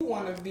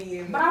want to be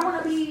in. But I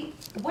want to be.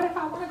 What if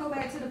I want to go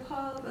back to the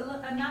pub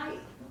a night?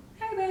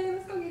 Hey, babe,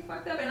 let's go get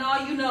fucked up, and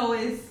all you know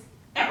is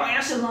upper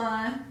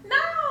echelon.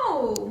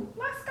 No,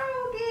 let's go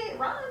get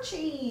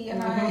raunchy.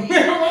 And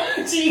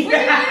Raunchy.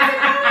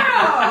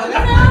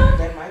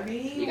 That might be.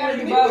 You gotta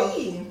be both.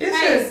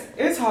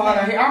 It's hard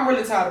out here. I'm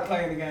really tired of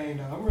playing the game,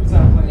 though. I'm really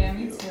tired of playing. Yeah,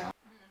 me too.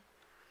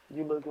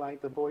 You look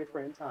like the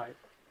boyfriend type.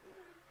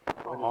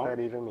 What does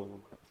that even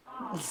mean?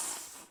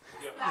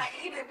 Not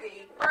even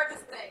me.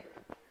 Furthest thing.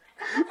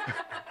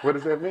 What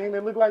does that mean?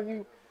 It look like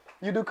you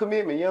do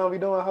commitment. You don't be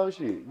doing whole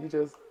shit. You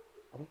just.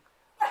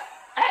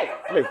 Hey,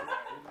 listen.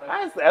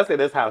 I say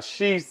that's how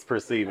she's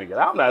perceiving it.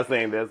 I'm not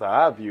saying that's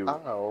how I view it.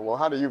 Oh, well,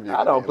 how do you view it?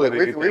 I don't put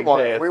anything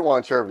past. We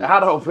want your view. I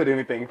don't put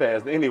anything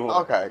past anyone.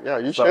 Okay, yeah,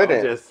 you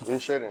shouldn't. You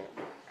shouldn't.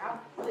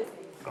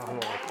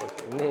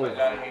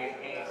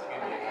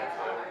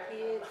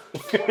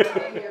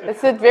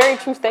 It's a very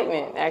true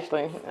statement,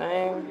 actually.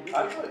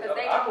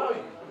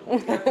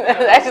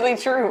 That's actually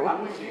true. I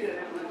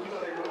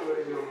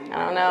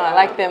don't know. I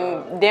like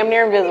them damn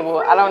near invisible.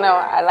 I don't know.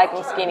 I like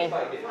them skinny.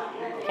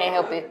 Can't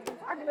help it.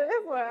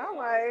 This one, I'm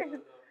like,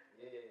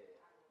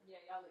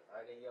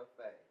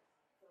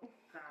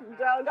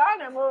 Joe, go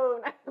on and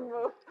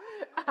move.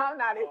 I'm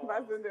not even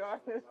supposed to do all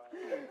this.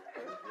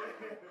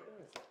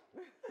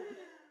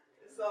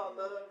 It's all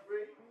love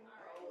free.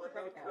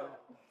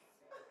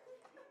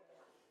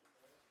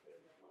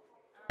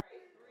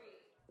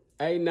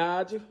 Hey,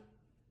 Nigel.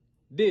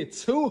 Did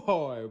too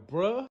hard,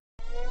 bruh.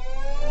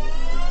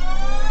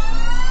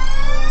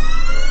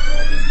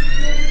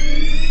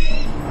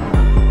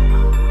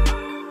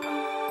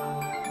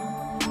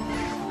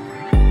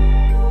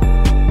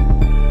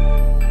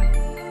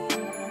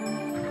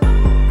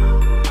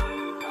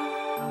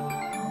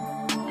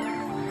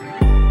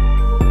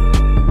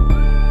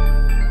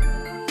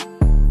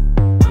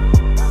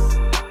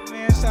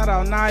 Shout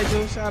out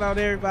Nigel, shout out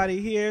everybody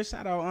here,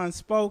 shout out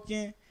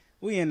Unspoken.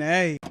 We in the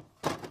A.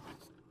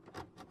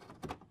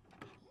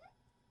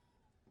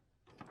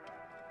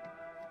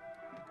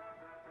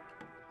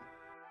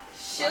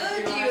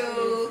 Should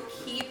you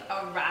keep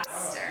a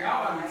roster?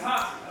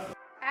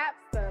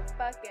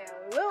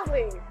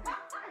 Absolutely.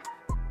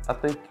 I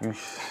think you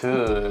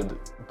should,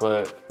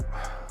 but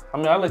I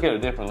mean, I look at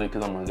it differently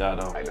because I'm a guy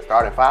though. Like the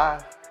starting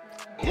five?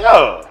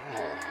 Yeah.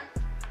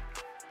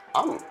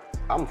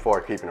 I'm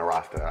for keeping a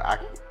roster. I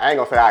ain't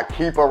gonna say I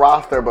keep a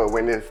roster, but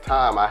when it's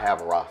time, I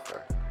have a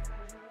roster.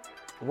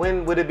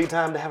 When would it be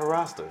time to have a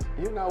roster?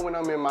 You know, when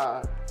I'm in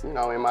my,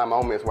 in my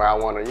moments where I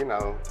want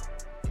to,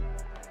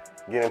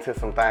 get into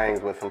some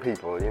things with some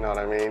people. You know what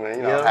I mean?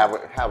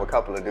 Have a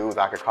couple of dudes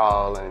I could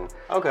call and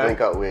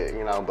link up with.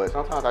 But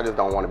sometimes I just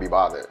don't want to be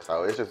bothered.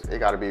 So it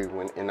got to be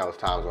in those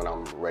times when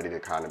I'm ready to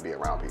kind of be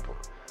around people.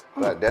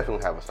 But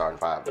definitely have a starting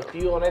five. If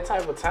you on that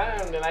type of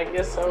time, then I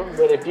guess so.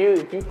 But if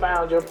you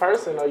found your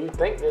person or you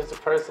think there's the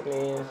person,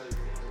 then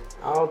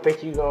I don't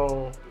think you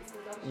gonna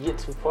get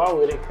too far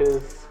with it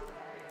because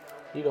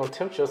you gonna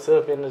tempt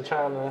yourself into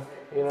trying to,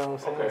 you know what I'm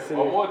saying? Okay, a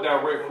more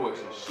direct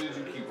question. Should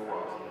you keep a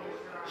roster?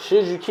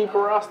 Should you keep a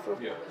roster?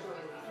 Yeah.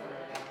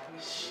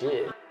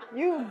 Shit.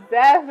 You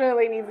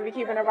definitely need to be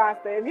keeping a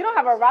roster. If you don't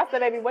have a roster,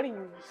 baby, what are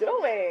you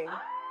doing?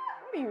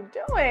 What are you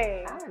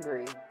doing? I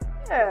agree.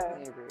 Yeah.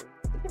 I agree.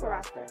 Keep a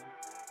roster.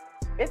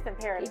 It's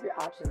imperative. Keep your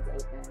options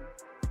open.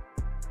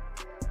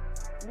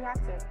 You have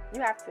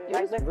to.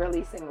 You're just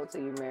really single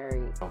till you're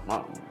married.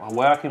 The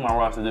way I keep my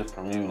roster different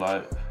from you,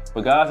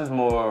 but guys is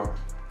more.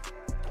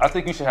 I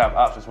think you should have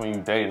options when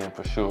you're dating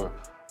for sure.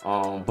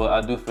 But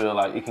I do feel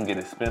like it can get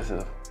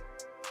expensive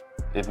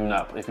if you're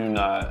not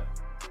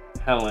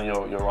handling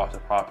your roster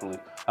properly.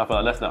 I feel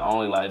like that's the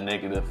only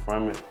negative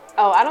from it.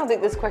 Oh, I don't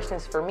think this question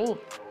is for me.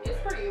 It's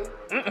for you.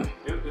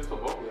 It's for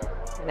both of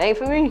y'all. It ain't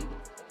for me.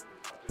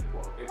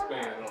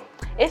 Expand on.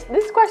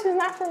 This question's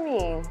not for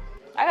me.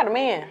 I got a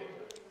man.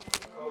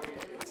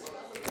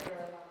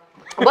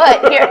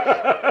 But here.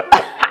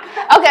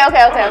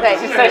 Okay.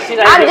 She said she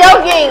I'm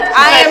joking.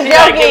 I am joking. She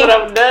not giving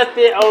up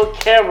nothing on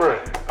camera.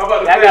 I'm about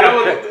to say that. I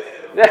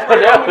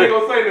wasn't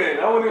gonna say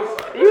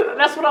that.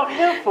 That's what I'm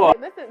here for.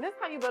 This is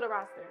how you build a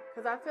roster.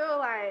 Because I feel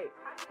like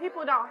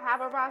people don't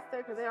have a roster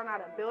because they don't know how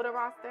to build a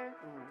roster.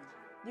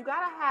 You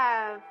gotta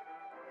have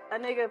a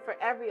nigga for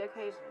every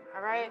occasion,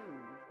 all right?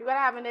 You gotta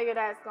have a nigga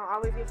that's gonna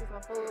always get you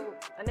some food,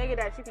 a nigga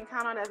that you can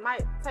count on that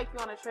might take you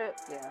on a trip,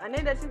 a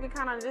nigga that you can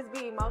count on to just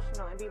be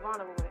emotional and be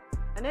vulnerable with,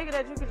 a nigga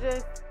that you could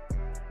just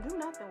do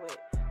nothing with.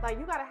 Like,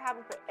 you gotta have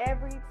him for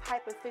every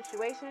type of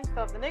situation.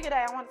 So if the nigga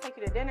that I want to take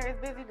you to dinner is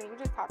busy, then you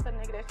just talk to the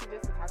nigga that you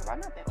just talk about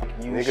nothing.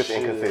 Niggas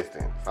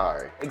inconsistent.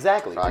 Sorry.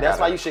 Exactly. So that's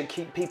why you should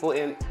keep people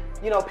in.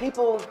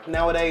 People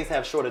nowadays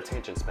have short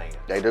attention span.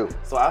 They do.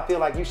 So I feel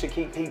like you should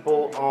keep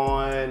people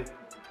on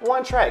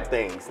one track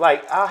things.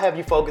 Like, I'll have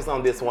you focus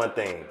on this one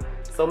thing.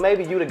 So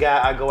maybe you the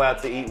guy I go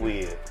out to eat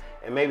with.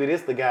 And maybe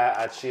this the guy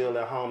I chill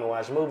at home and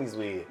watch movies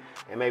with.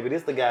 And maybe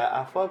this the guy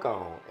I fuck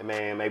on. And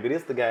maybe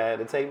this the guy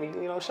to take me,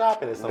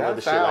 shopping and some that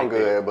other shit like that.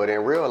 good, but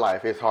in real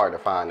life, it's hard to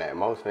find that.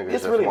 Most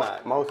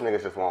niggas Most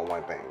niggas just want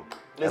one thing.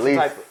 At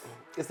least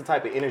It's the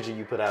type of energy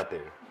you put out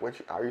there.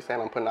 Are you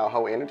saying I'm putting out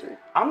whole energy?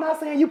 I'm not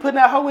saying you putting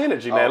out whole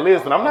energy. Now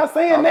listen, I'm not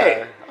saying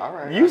that. All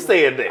right. You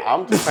said that.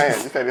 I'm just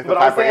saying. You said it's the But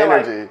type I'm saying, of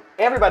energy. like,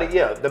 everybody,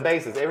 the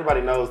basis.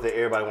 Everybody knows that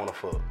everybody want to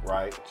fuck,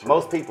 right? True.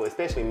 Most people,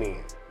 especially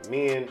men.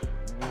 Men,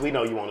 we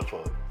know you want to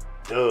fuck.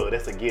 Duh,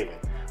 that's a given.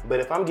 But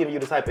if I'm giving you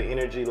the type of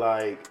energy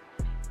like,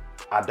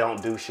 I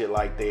don't do shit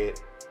like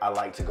that. I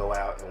like to go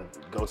out and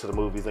go to the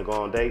movies and go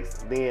on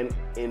dates. Then,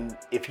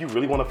 if you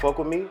really want to fuck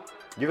with me,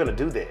 you're gonna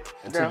do that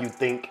until you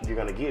think you're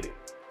gonna get it.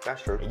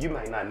 That's true. And you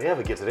might not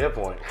never get to that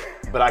point,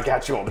 but I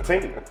got you on the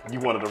team. You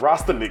one of the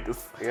roster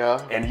niggas.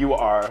 Yeah. And you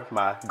are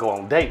my go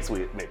on dates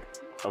with nigga.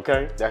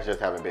 Okay? That's just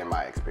haven't been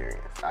my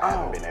experience. I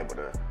haven't been able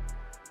to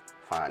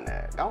find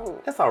that.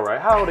 That's all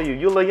right. How old are you?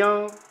 You a little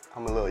young?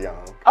 I'm a little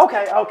young.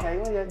 Okay.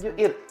 Well,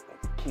 yeah,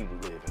 keep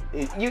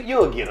living.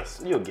 You'll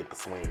get the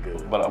swing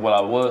good. But what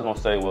I was gonna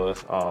say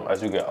was,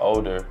 as you get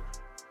older,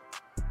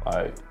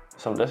 like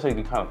that shit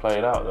can kind of play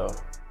it out though.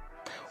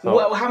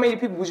 So, how many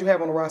people would you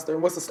have on the roster?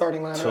 What's the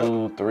starting lineup?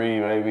 2, 3,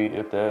 maybe,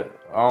 if that.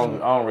 I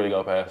don't really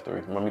go past 3,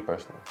 me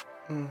personally.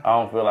 I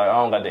don't feel like I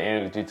don't got the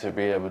energy to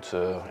be able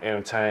to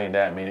entertain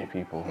that many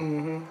people. I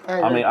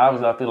mean,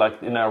 obviously, I feel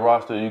like in that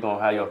roster, you're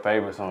gonna have your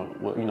favorites on.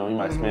 You know, you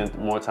might spend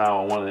more time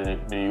on one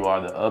than you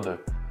are the other.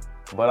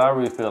 But I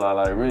really feel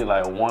like really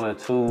 1 or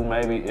 2,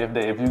 maybe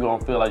if you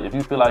gonna feel like if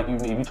you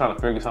trying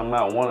to figure something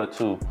out, 1 or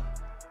 2.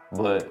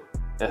 But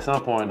at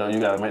some point though, you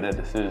gotta make that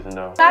decision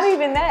though. Not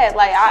even that.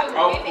 Like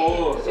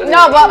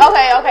No, but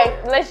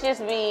okay. Let's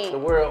just be. The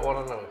world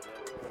wanna know.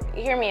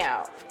 Hear me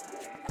out.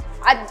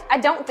 I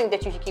don't think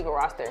that you should keep a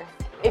roster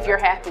if you're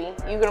happy.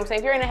 You get what I'm saying?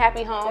 If you're in a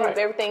happy home, if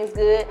everything's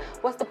good,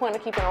 what's the point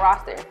of keeping a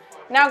roster?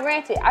 Now,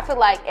 granted, I feel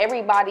like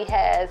everybody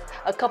has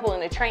a couple in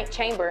the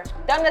chamber.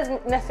 That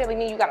doesn't necessarily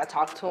mean you gotta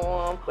talk to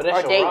them or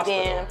date roster,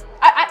 them.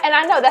 And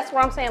I know that's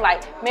what I'm saying.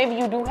 Like maybe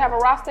you do have a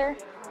roster,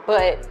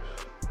 but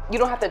you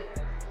don't have to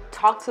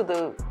talk to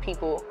the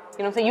people. You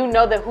know what I'm saying? You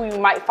know that who you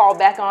might fall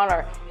back on,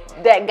 or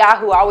that guy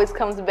who always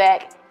comes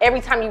back. Every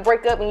time you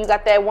break up and you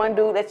got that one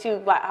dude that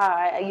you like,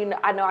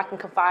 I know I can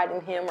confide in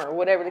him or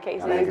whatever the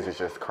case is. Niggas is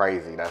just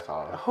crazy, that's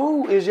all.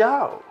 Who is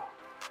y'all?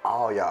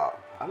 All y'all.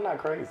 I'm not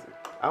crazy.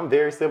 I'm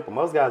very simple.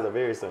 Most guys are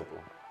very simple.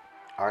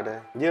 Are they?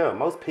 Yeah,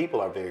 most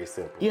people are very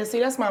simple. Yeah, see,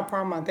 that's my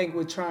problem, I think,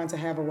 with trying to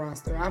have a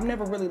roster. I've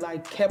never really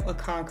kept a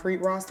concrete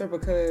roster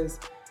because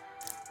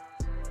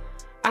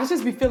I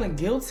just be feeling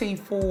guilty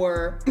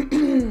for,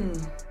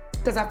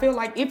 because I feel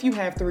like if you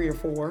have 3 or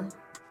 4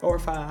 or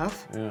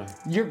 5,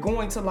 you're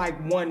going to like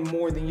one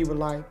more than you would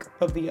like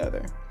of the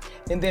other.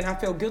 And then I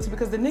feel guilty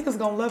because the niggas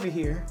gonna love it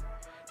here.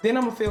 Then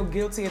I'm gonna feel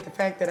guilty at the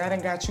fact that I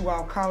done got you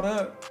all caught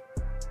up,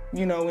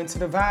 you know, into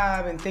the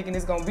vibe and thinking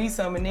it's gonna be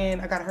something, and then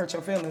I gotta hurt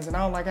your feelings. And I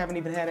don't like having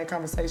even had that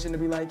conversation to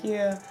be like,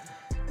 yeah,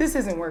 this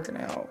isn't working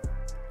out.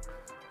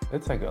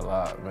 It take a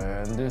lot,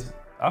 man.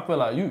 I feel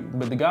like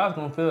but the guys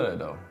gonna feel that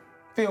though.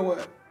 Feel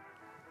what?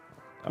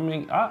 I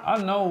mean,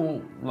 I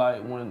know,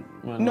 like, when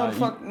No,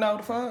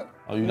 the fuck.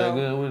 Oh, you that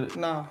good with it?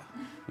 No.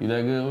 You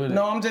that good with it?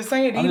 No, I'm just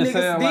saying, these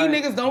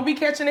niggas don't be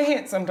catching a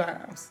hint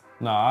sometimes.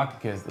 No, I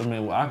can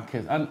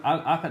catch.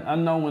 I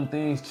know when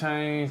things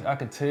change. I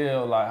can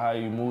tell, like, how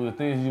you move, the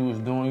things you was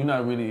doing. You're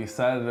not really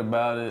excited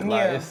about it.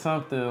 Like, it's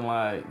something,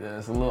 like,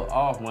 that's a little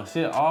off. When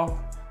shit off,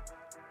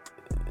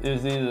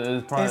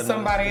 it's probably it's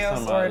somebody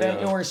else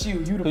or it's you.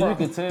 You the problem. You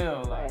can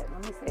tell, like. Right,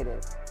 let me say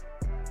this.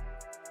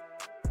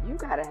 You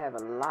gotta have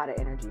a lot of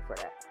energy for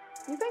that.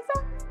 You think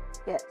so?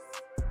 Yes.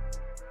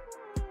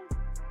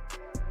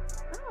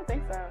 I don't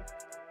think so.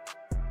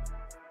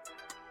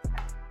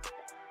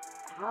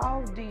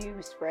 How do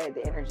you spread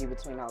the energy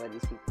between all of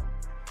these people?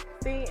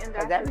 See, and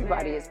because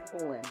everybody is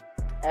pulling.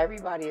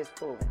 Everybody is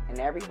pulling, and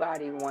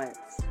everybody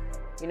wants.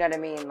 You know what I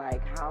mean?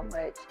 Like how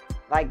much?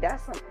 Like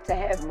that's to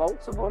have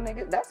multiple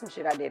niggas. That's some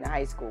shit I did in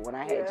high school when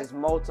I had just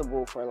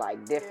multiple for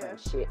like different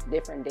shit,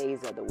 different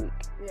days of the week.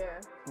 Yeah.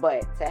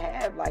 But to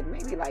have like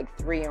maybe like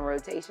 3 in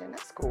rotation,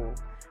 that's cool.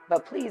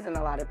 But pleasing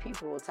a lot of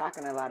people,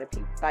 talking to a lot of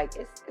people, like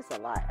it's a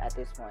lot at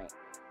this point.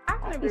 I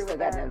can agree with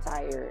that. I'm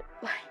tired.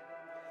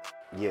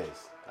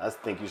 Yes, I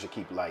think you should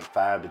keep like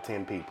 5 to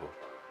 10 people.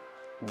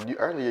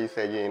 Earlier you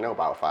said you didn't know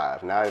about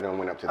 5. Now it done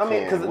went up to 10. I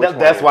mean, because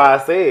that's why I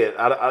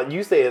said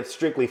you said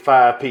strictly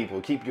 5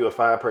 people. Keep you a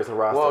 5-person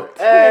roster. Well,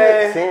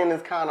 10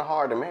 is kind of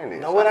hard to manage.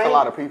 No, it ain't. That's a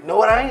lot of people.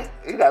 No, it ain't.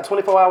 You got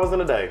 24 hours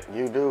in a day.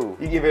 You do.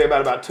 You give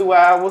everybody about 2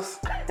 hours.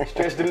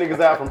 Stretch the niggas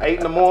out from 8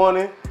 in the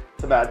morning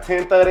to about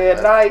 10:30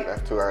 at night.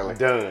 That's too early.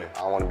 Done.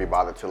 I don't want to be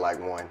bothered till like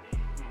 1.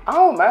 I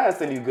don't mind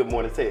sending you good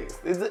morning text.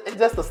 It's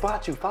just the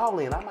slot you fall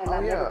in. I might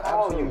not never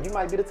call you. You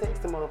might be the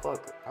texting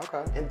motherfucker.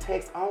 Okay. And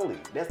text only.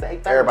 That's the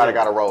 8:30. Everybody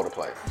got a role to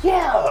play.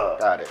 Yeah.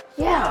 Got it.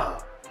 Yeah.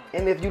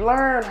 And if you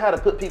learn how to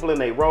put people in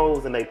their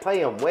roles and they play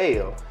them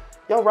well,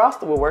 your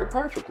roster will work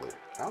perfectly.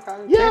 Okay.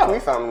 Yeah. Teach me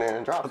something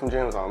then. Drop some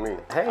gems on me.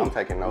 Hey, I'm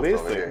taking notes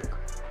over here.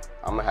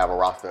 I'm gonna have a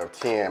roster of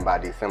 10 by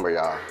December,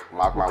 y'all.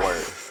 Mark my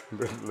words.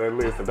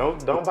 Listen,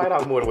 don't bite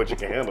off more than what you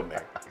can handle,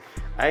 man.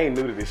 I ain't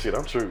new to this shit.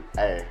 I'm true.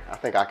 Hey, I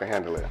think I can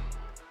handle it.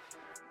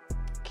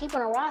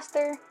 Keeping a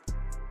roster,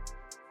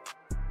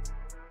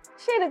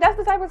 Shit, if that's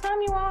the type of time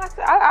you want,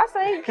 I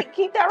say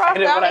keep that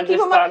roster.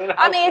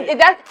 I mean, if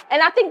that's,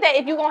 and I think that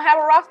if you're gonna have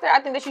a roster, I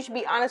think that you should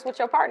be honest with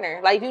your partner.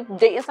 Like, if you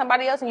dating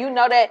somebody else and you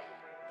know that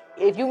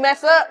if you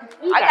mess up,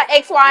 I got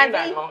X, Y, and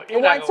Z,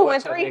 and 1, 2,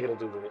 and 3.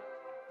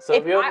 So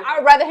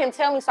I'd rather him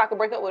tell me so I could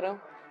break up with him,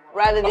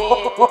 rather than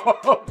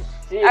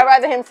I'd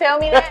rather him tell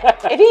me that.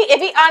 If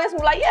he honest,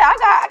 be like, yeah,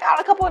 I got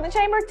a couple in the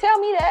chamber. Tell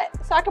me that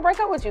so I can break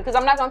up with you, because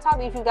I'm not gonna talk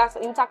to you if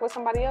you talk with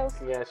somebody else.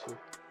 Yeah, sure.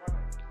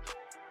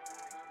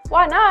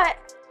 Why not?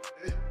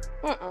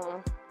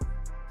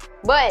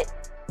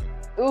 But,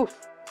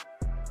 oof.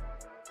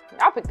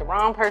 I picked the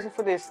wrong person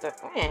for this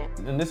stuff, man.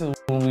 And this is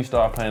when we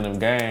start playing them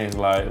games,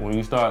 like when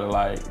you start to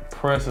like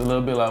press a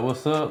little bit, like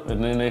what's up,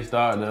 and then they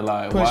start to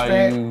like,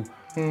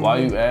 why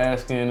you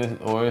asking,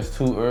 or it's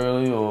too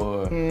early,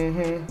 or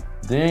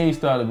then you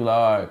start to be like,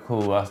 all right,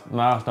 cool.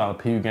 Now I'm starting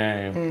to peep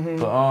game.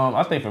 But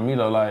I think for me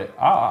though, like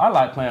I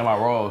like playing my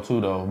role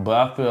too though.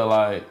 But I feel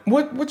like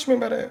what you mean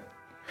by that?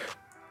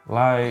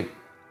 Like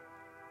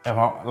if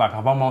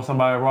I'm on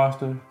somebody's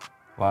roster,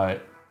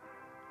 like,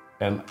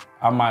 and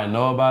I might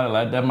know about it,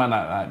 like that might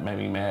not like make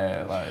me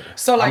mad. Like,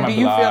 so like, do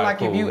you feel like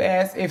cool.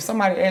 if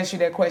somebody asks you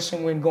that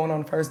question when going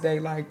on the first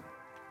date, like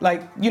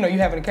you know, you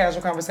having a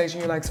casual conversation,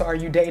 you're like, so are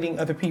you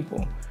dating other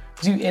people?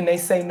 And they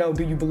say no,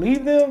 do you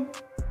believe them?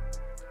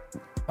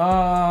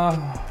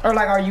 Or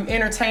like, are you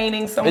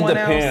entertaining someone else?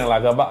 It depends.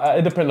 Like,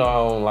 it depends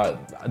on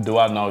like, do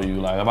I know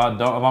you? Like, if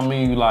I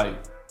meet you like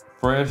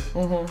fresh,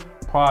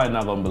 probably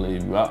not gonna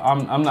believe you.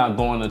 I'm not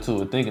going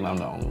into it thinking I'm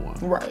the only one.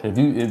 Right.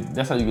 If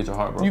that's how you get your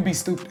heart broken. You be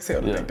stupid as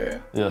hell to think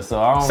that. Yeah.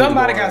 So I don't.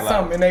 Somebody got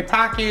something in their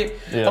pocket,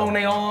 on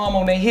their arm,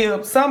 on their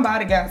hip.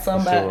 Somebody got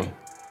somebody. Sure.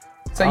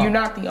 So you're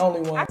not the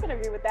only one. I can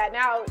agree with that.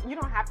 Now, you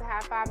don't have to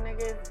have 5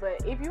 niggas,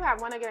 but if you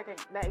have one nigga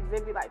that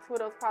exhibit like 2 of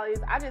those qualities,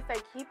 I just say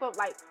keep up,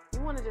 like,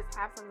 you want to just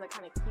have something that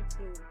kind of keeps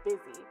you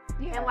busy.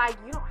 Yeah. And like,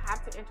 you don't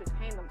have to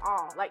entertain them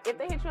all. Like, if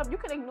they hit you up, you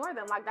can ignore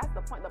them. Like, that's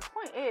the point. The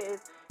point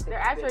is they're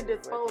at your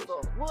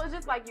disposal. Well, it's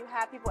just like you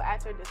have people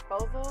at your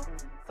disposal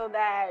so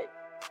that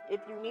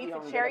if you need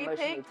to cherry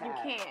pick, you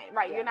can.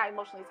 Right, you're not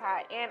emotionally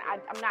tied. And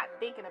I'm not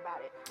thinking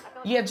about it.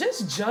 Yeah,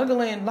 just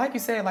juggling, like you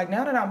said, like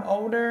now that I'm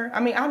older,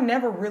 I mean, I've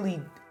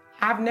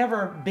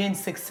never been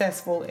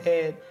successful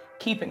at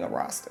keeping a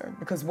roster,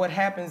 because what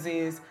happens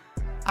is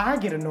I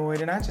get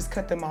annoyed and I just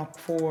cut them off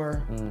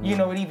before, you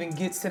know, it even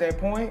gets to that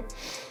point.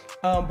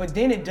 But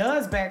then it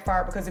does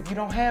backfire, because if you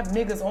don't have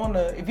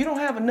niggas if you don't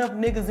have enough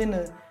niggas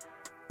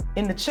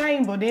in the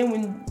chamber, then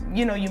when,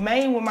 you know, your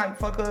main one might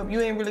fuck up,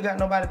 you ain't really got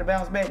nobody to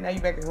bounce back. Now you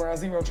back at ground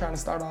zero trying to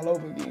start all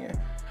over again.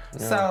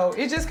 Yeah. So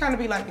it just kind of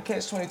be like the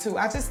catch-22.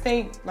 I just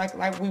think,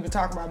 like we were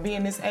talking about,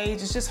 being this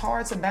age, it's just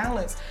hard to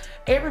balance.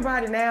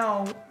 Everybody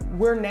now,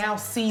 we're now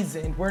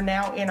seasoned. We're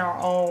now in our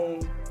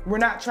own, we're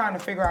not trying to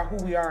figure out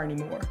who we are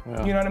anymore.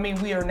 Yeah. You know what I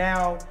mean? We are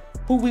now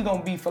who we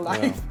gonna be for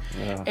life.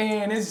 Yeah.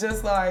 And it's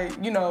just like,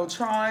 you know,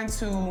 trying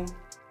to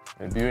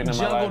if you ain't in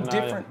juggle my life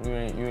different. Now,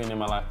 you ain't in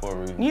my life for a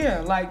reason. Yeah,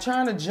 like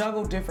trying to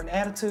juggle different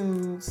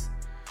attitudes,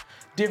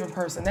 different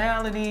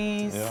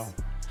personalities. Yeah.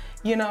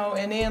 You know,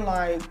 and then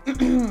like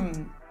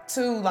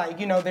too, like,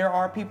 you know, there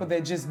are people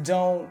that just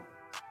don't.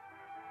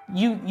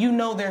 You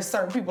know, there's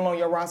certain people on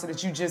your roster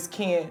that you just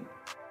can't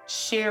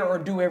share or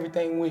do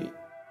everything with.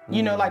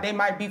 You know, like they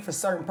might be for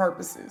certain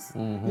purposes.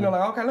 You know,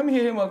 like, okay, let me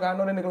hit him up. I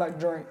know that nigga like to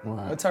drink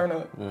or turn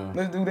up. Yeah.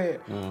 Let's do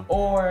that. Yeah.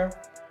 Or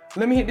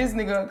let me hit this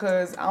nigga up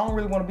because I don't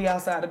really want to be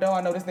outside the door.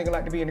 I know this nigga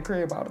like to be in the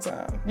crib all the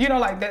time. You know,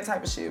 like that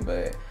type of shit.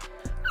 But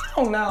I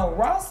don't know.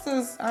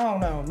 Rosters, I don't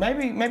know.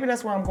 Maybe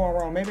that's where I'm going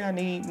wrong. Maybe I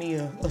need me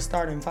a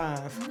starting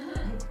 5.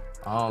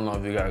 I don't know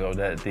if you gotta go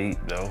that deep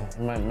though.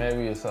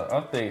 Maybe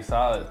I think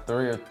solid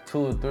 3 or 2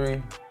 or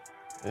 3,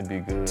 it'd be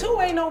good. 2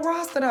 ain't no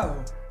roster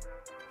though.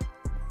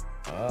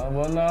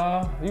 Well,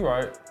 nah, you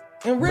right.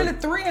 And really,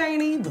 3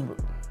 ain't either.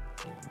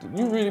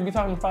 You really be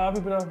talking to 5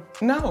 people though?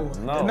 No,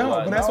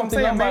 like, but that's what I'm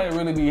saying. Nobody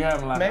really be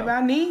having like. Maybe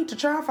I need to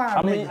try 5.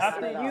 I mean,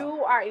 if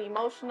you are an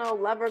emotional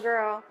lover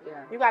girl,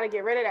 you got to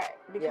get rid of that,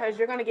 because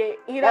you're gonna get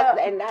eat up.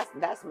 And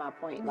that's my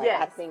point. Like,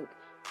 I think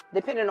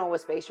depending on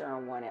what space you're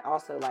in, and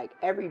also like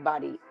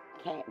everybody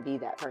can't be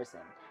that person.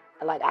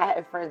 Like, I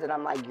have friends that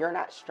I'm like, you're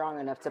not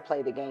strong enough to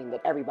play the game that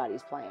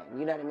everybody's playing.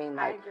 You know what I mean?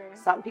 Like,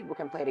 some people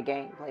can play the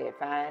game, play it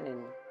fine,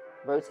 and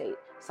rotate.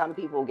 Some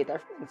people get their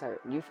feelings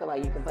hurt. You feel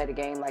like you can play the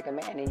game like a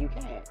man, and you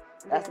can't.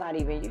 That's not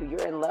even you.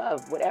 You're in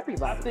love with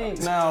everybody.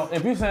 Now,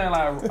 if you're saying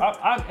like,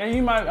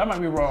 I might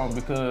be wrong,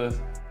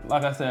 because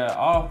like I said,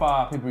 all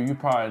 5 people you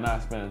probably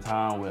not spending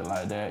time with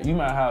like that. You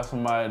might have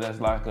somebody that's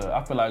like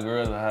I feel like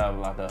girls that have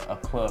like a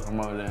club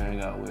from over there to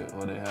hang out with,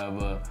 or they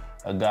have a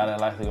guy that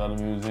likes to go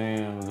to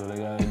museums, or they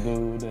got a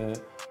dude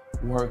that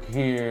work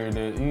here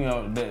that, you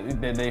know,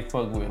 that they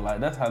fuck with. Like,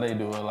 that's how they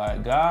do it.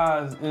 Like,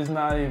 guys, it's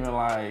not even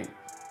like,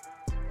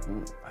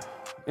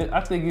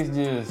 I think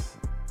it's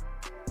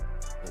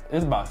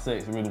about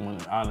sex really,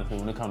 honestly,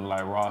 when it comes to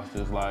like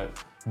rosters. Like,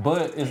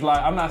 but it's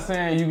like, I'm not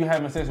saying you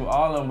having sex with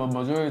all of them, but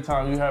majority of the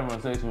time you having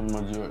sex with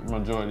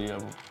majority of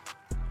them.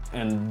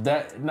 And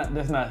that's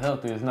not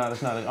healthy. It's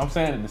not. I'm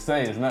saying it to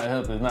say it's not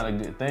healthy. It's not a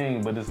good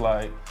thing. But it's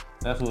like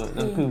that's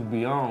people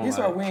be on. This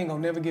like, why we ain't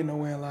gonna never get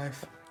nowhere in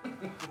life.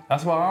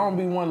 That's why I don't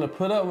be wanting to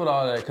put up with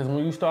all that. Cause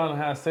when you starting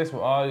to have sex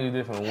with all these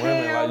different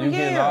women, Hell like you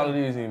getting yeah. all of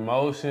these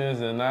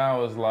emotions, and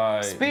now it's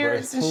like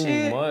Spirits bro, it's and too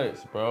shit.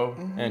 much, bro.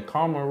 And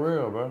karma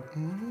real, bro.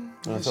 And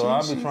That so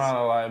I shit- be trying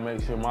to like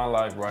make sure my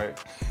life right.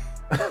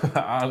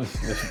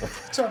 Honestly,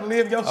 Trying to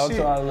live your I'm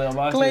shit trying to live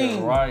my clean.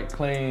 shit right,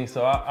 clean.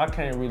 So I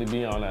can't really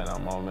be on that no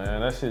more,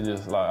 man. That shit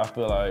just like I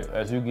feel like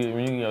as when you get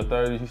in your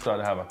 30s, you start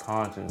to have a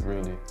conscience,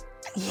 really.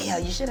 Yeah,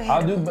 you should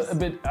have. I do,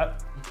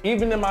 but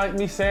even in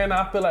me saying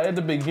that, I feel like at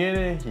the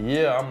beginning,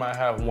 yeah, I might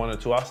have one or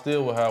two. I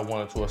still will have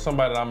one or two, or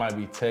somebody that I might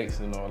be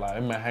texting or like I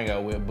might hang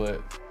out with.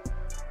 But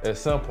at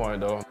some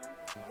point, though,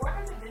 What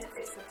are the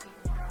benefits of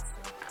keeping a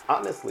roster?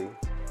 Honestly,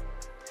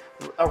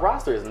 a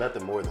roster is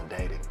nothing more than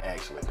dating,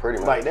 actually. Pretty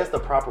much. Like, that's the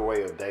proper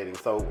way of dating.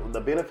 So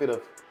the benefit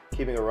of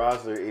keeping a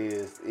roster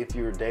is if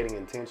you're dating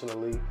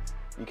intentionally,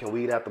 you can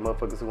weed out the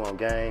motherfuckers who want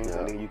games,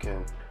 and then you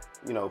can,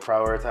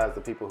 prioritize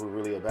the people who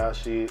really about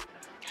shit.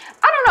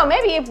 I don't know,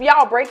 maybe if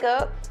y'all break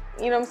up,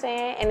 you know what I'm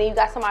saying, and then you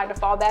got somebody to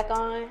fall back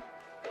on.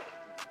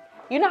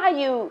 You know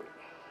how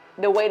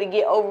the way to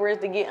get over is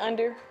to get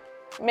under?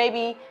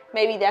 Maybe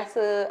that's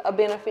a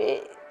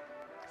benefit.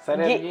 Say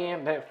that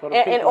again.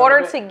 In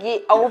order to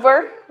get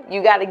over,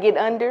 you got to get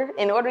under.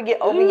 In order to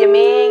get over your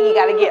man, you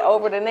got to get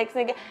over the next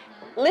nigga.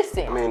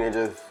 Listen. I mean,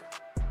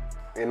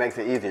 it makes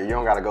it easier. You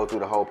don't got to go through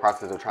the whole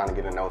process of trying to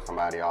get to know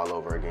somebody all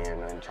over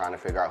again and trying to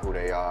figure out who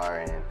they are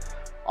and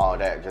all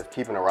that. Just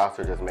keeping a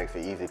roster just makes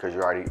it easy because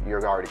you're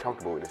already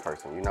comfortable with this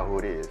person. You know who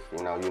it is.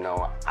 You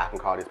know I can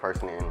call this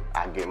person and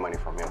I can get money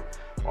from him,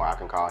 or I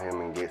can call him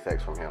and get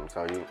sex from him.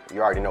 So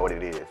you already know what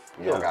it is.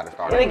 You don't got to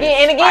start. And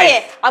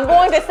again, I'm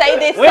going to say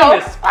this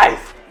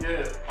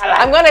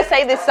I'm going to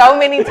say this so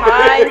many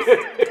times.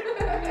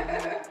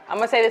 I'm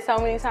going to say this so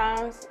many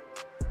times.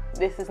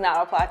 This does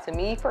not apply to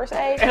me per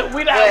se. And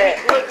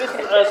this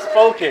is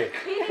unspoken.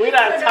 We're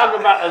not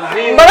talking about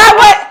Aziz. But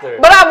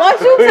I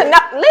want you to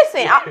not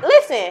listen.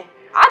 Listen.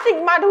 I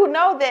think my dude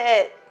know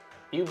that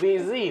you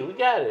BZ. We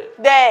got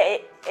it.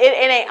 That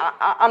it ain't.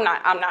 I'm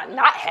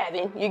not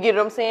having. You get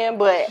what I'm saying?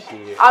 But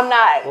Shit. I'm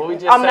not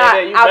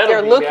out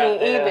there looking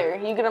goddamn. either.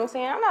 You get what I'm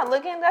saying? I'm not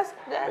looking. That's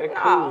no.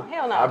 cool.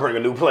 Hell no. I bring a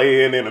new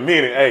player in a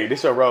minute. Hey,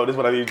 this your role. This is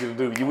what I need you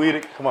to do. You with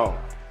it? Come on.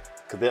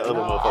 Cause that other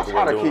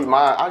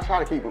motherfucker I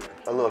try to keep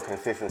a little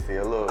consistency,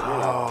 a little,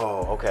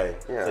 Oh, okay.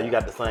 Yeah. So you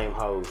got the same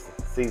hoes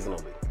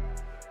seasonally.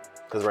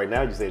 Cause right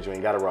now you said you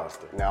ain't got a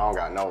roster. No, I don't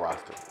got no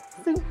roster.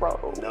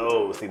 Zero.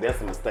 No, see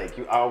that's a mistake.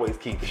 You always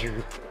keep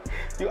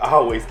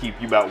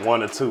about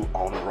one or two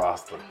on the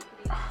roster.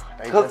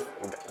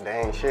 They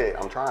ain't shit.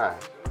 I'm trying.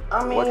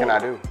 I mean, what can I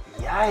do?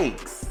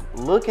 Yikes.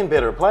 Look in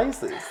better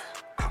places.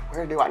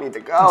 Where do I need to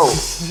go?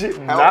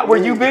 Not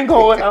where you been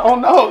going. I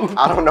don't know.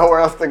 I don't know where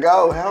else to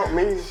go. Help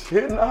me.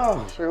 Shit,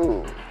 no.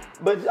 Shoot.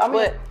 But I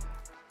mean,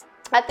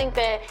 I think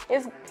that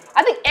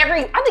I think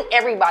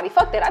everybody.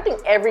 Fuck that. I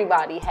think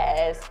everybody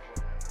has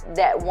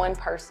that one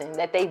person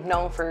that they've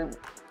known for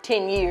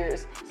 10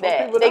 years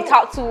that they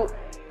talk to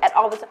at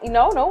all the time.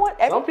 No one.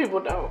 Some people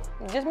don't.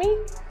 Just me.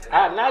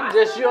 Not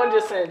just you. I'm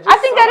just saying. I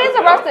think that is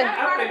a roster.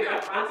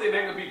 I think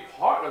they could be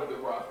part of the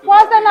roster.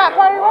 Why is that not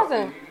part of the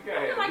roster?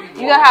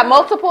 You gotta have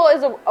multiple.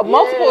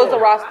 Multiple is a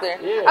roster.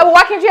 Yeah. I mean,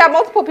 why can't you have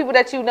multiple people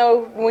that you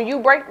know when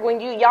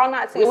y'all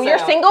not when you're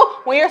single?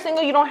 When you're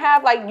single, you don't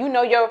have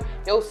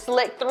your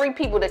select 3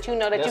 people that you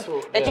know that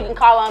you can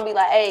call on and be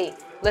like, hey,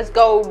 let's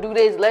go do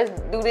this. Let's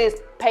do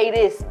this. Pay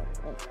this.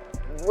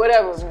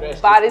 Whatever.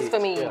 Buy this for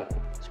me. Yeah.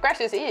 Scratch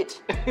this itch.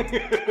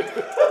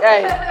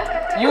 Hey,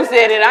 you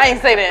said it. I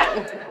ain't say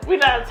that. We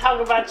not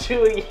talking about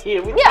you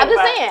again. I'm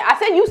just saying. I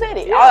said you said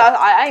it. Yeah.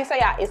 I ain't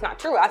say it's not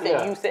true. I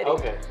said you said it.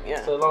 Okay.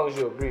 Yeah. So as long as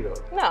you agree though.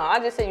 No, I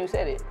just said you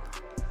said it.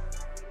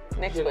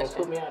 Next You gonna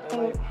question. put me out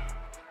there like?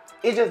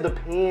 it just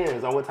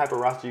depends on what type of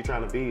roster you're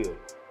trying to build.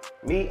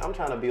 Me, I'm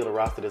trying to build a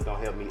roster that's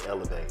gonna help me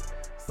elevate.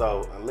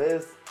 So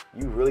unless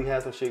you really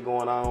have some shit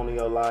going on in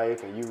your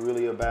life and you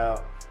really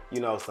about,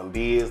 some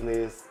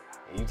business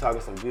and you talking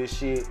some good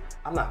shit,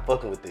 I'm not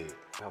fucking with it.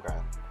 Okay.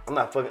 I'm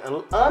not fucking,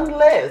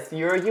 unless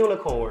you're a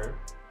unicorn.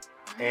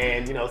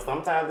 And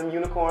sometimes them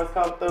unicorns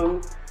come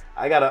through.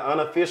 I got an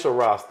unofficial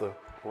roster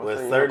where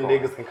certain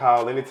niggas can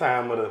call any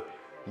time of the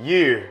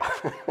year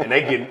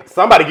and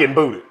somebody getting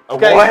booted.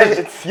 Okay?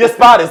 What? Your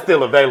spot is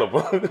still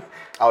available.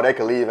 Oh, they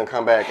can leave and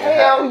come back.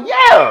 Hell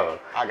yeah!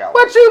 I got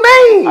one. What you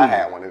mean? I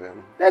had one of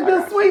them. That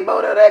good sweet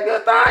Buddha, that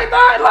good thing,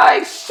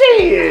 like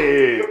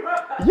shit.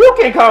 You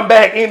can come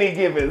back any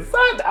given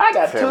Sunday. I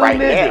got 2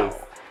 niggas.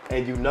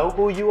 And you know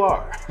who you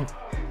are.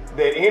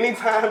 That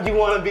anytime you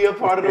want to be a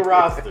part of the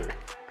roster,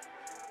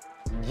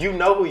 you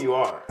know who you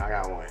are. I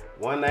got one.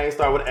 One name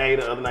start with A,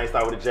 the other name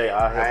start with a J.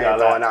 I'll help I y'all ain't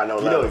throwing out. out no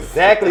You know letters.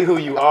 exactly who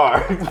you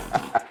are.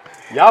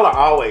 Y'all are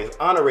always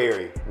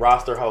honorary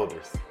roster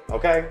holders,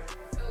 okay?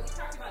 So we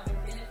talked about the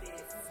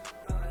benefits,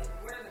 but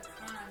what are the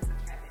cons of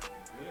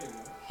having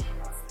a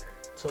roster?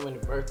 Too many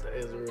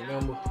birthdays to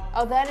remember.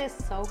 Oh, that is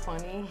so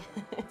funny.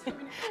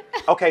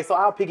 Okay, so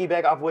I'll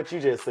piggyback off what you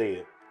just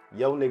said.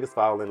 Yo niggas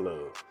fall in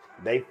love.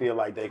 They feel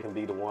like they can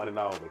be the one and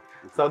only.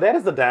 So that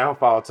is a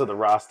downfall to the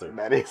roster.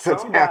 That is a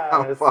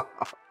downfall.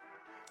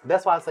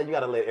 That's why I say you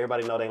gotta let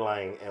everybody know their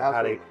lane and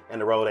how they and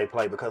the role they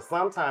play. Because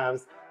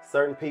sometimes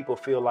certain people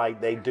feel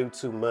like they do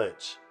too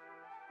much,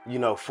 you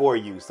know, for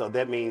you. So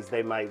that means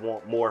they might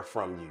want more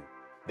from you.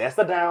 That's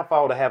a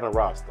downfall to having a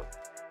roster.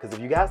 Because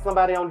if you got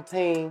somebody on the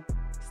team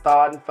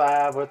starting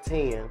 5 or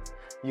 10,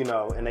 you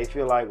know, and they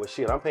feel like, well,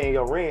 shit, I'm paying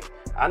your rent.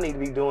 I need to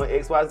be doing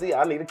X, Y, Z.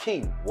 I need a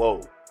key.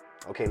 Whoa.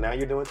 Okay, now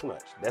you're doing too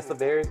much. That's a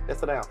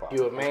downfall.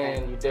 You're a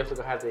man, you definitely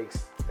gonna have to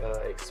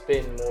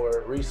expend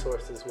more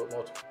resources with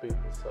multiple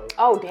people. So.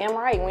 Oh, damn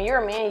right. When you're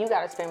a man, you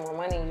gotta spend more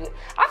money.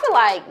 I feel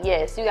like,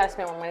 yes, you gotta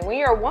spend more money. When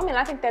you're a woman,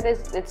 I think that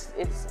it's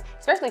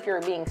especially if you're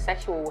being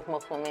sexual with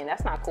multiple men,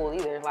 that's not cool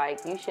either.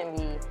 Like, you shouldn't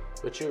be.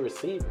 But you're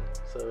receiving,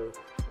 so.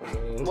 I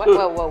mean,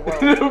 whoa.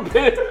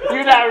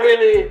 You're not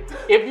really,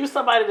 if you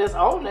somebody that's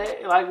on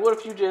that, like what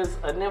if you just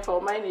a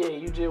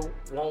nymphomaniac, you just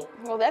won't.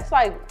 Well, that's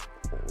like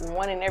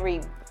 1 in every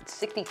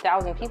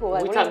 60,000 people.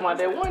 Like, we talking about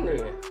that one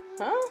then.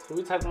 Huh?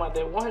 We talking about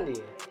that one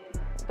then.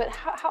 But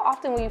how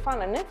often will you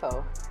find a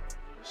nympho?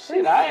 Shit,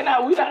 we not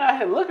out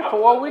here looking for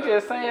one. We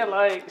just saying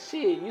like,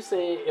 shit, you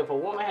said if a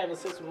woman having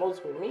sex with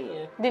multiple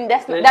men. Then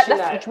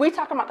we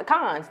talking about the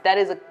cons. That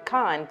is a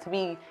con. To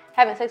be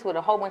having sex with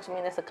a whole bunch of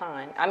men, that's a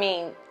con. I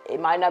mean,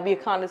 it might not be a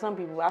con to some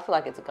people, but I feel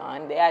like it's a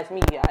con. They ask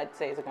me, I'd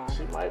say it's a con.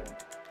 She might.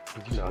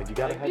 You know, you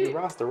gotta have your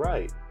roster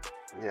right.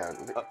 Yeah,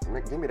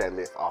 give me that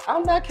list off.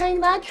 I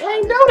can't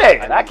do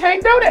that. I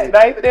can't do that,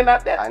 baby.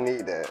 I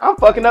need that. I'm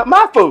fucking up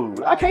my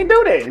food. I can't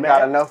do that, man.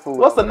 Got enough food.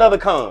 What's another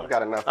con?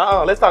 Got enough.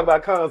 Let's talk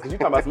about cons because you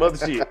talking about some other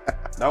shit.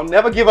 Don't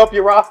never give up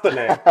your roster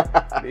now.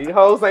 These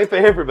hoes ain't for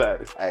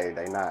everybody. Hey,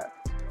 they not.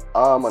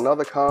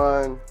 Another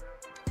con.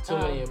 Too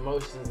many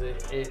emotions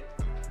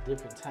at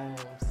different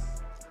times.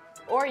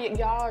 Or you're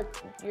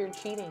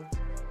cheating.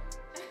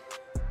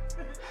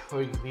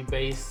 Or you can be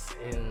base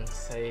and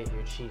say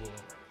you're cheating.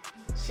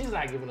 She's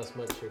not giving us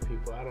much here,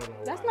 people. I don't know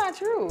That's why. not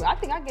true. I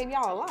think I gave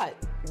y'all a lot.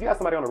 If you got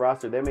somebody on the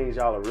roster, that means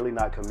y'all are really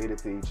not committed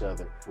to each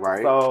other.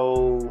 Right.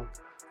 So,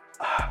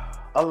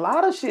 a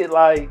lot of shit,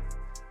 like,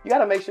 you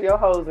gotta make sure your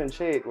hoes in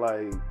check.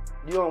 Like,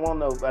 you don't want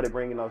nobody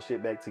bringing no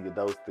shit back to your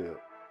doorstep.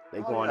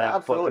 They going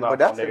out fucking off. But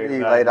that's on to be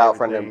everybody laid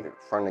out and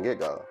from the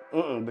get-go.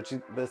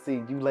 But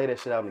see, you lay that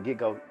shit out in the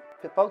get-go,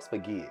 folks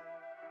forget.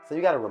 So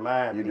you gotta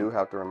remind people. You do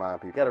have to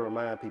remind people. You gotta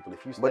remind people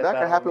if you step But that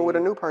out can happen on with a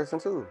me, new person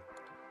too.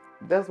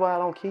 That's why I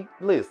don't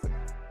listen.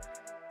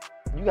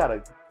 You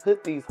gotta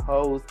put these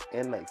hoes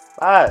in their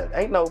spot.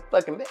 Ain't none of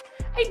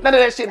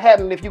that shit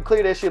happening if you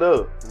clear that shit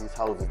up. These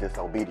hoes are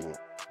disobedient.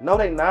 No,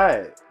 they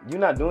not. You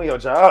not doing your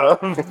job.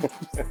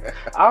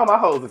 All my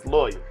hoes is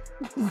loyal.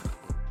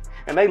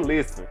 And they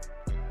listen.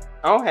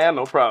 I don't have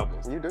no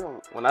problems. You do.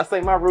 When I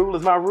say my rule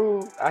is my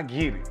rule, I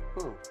get it.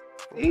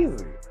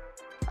 Easy.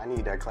 I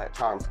need that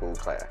charm school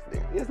class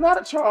then. It's not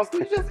a charm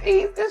school, it's just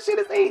easy. This shit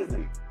is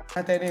easy.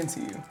 Got that into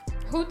you.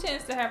 Who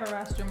tends to have a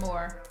roster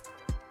more?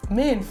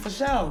 Men, for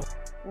sure.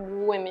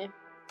 Women.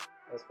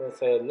 I was gonna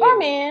say or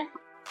men.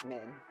 Men.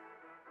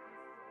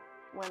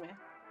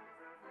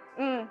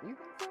 Women.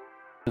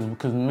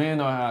 Because men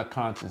don't have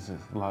consciences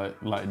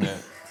like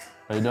that.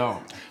 They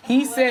don't.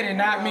 He said it,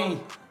 not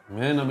me.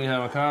 Men don't be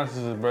having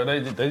consciences, bro.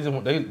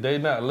 They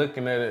not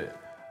looking at it.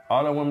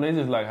 All the women, they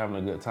just like having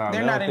a good time.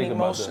 They're they not don't think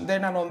about that. They're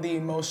not on the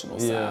emotional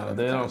side. Yeah,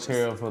 they don't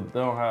care for.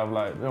 They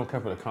don't care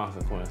for the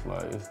consequence.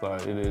 Like it's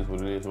like it is what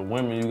it is. But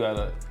women,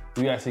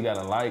 you actually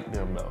gotta like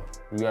them though.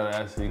 You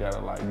gotta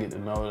like get to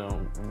know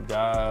them.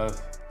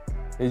 Guys,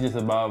 it's just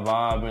about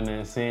vibing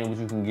and seeing what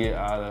you can get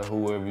out of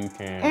whoever you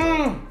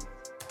can.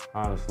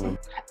 Honestly.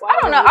 I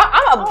don't know.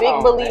 I'm a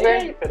big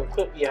believer.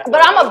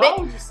 But I'm a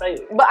big.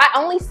 But I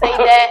only say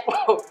that.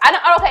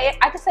 Okay,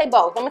 I can say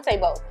both. I'm gonna say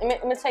both. I'm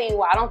gonna tell you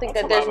why. I don't think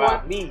that there's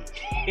one. Me.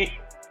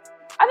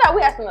 I thought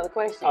we asked another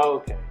question. Oh,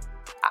 okay.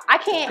 I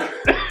can't.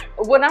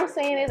 What I'm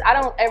saying is, I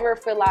don't ever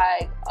feel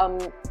like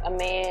a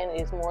man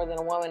is more than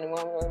a woman and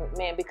a woman is a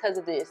man because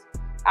of this.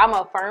 I'm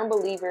a firm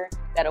believer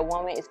that a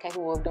woman is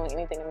capable of doing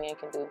anything a man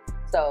can do.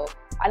 So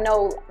I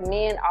know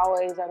men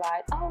always are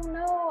like, oh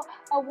no,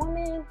 a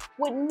woman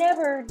would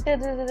never da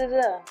da da da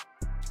da.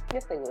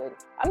 Yes, they would.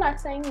 I'm not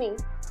saying me,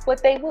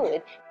 but they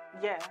would.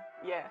 Yeah.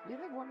 You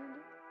think women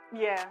do?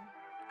 Yeah,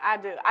 I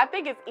do. I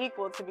think it's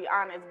equal, to be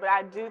honest, but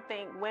I do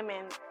think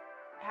women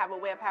have a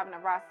way of having a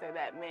roster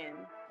that men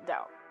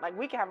don't. Like,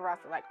 we can have a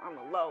roster like on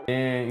the low.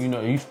 And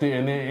you still,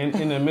 and then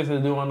in the midst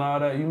of doing all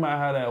that, you might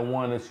have that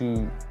one that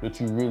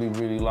you really,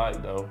 really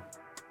like though.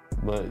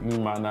 But you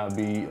might not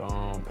be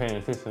paying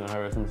attention to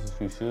her as much as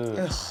you should.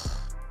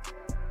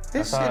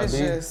 This shit is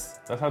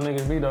just... That's how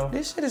niggas be though.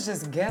 This shit is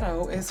just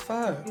ghetto as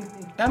fuck.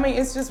 I mean,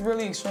 it's just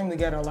really extremely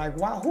ghetto. Like,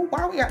 why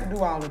we got to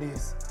do all of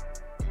this?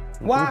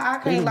 Why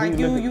I can't like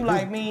you, you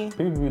like me?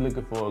 People be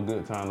looking for a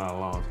good time, not a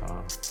long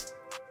time.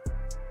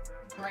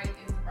 Break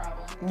is the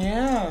problem.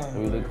 Yeah.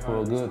 We looking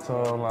for a good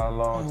time, not a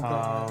long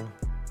time.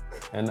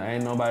 And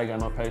ain't nobody got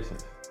no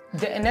patience.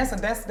 And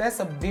that's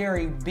a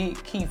very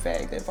big key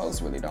fact that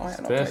folks really don't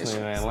have no patience.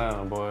 Especially in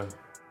Atlanta, boy.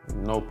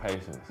 No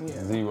patience.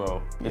 Yeah.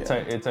 Zero. It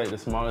take the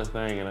smallest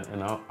thing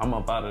and I'm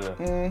up out of there.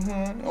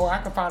 Mm-hmm. Or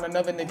I can find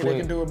another nigga that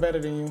can do it better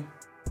than you.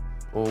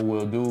 Or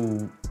will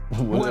do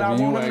what I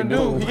want him to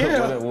do.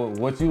 Yeah.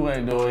 What you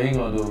ain't doing, he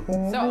gonna do.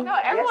 Mm-hmm. So no,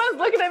 everyone's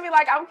looking at me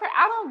like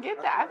I don't get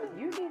that.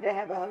 You need to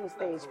have a whole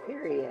stage,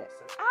 period.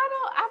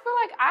 I feel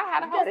like I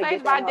had a whole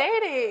stage by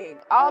dating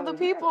all the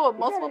people,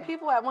 multiple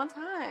people at one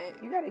time.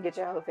 You gotta get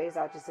your whole face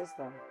out your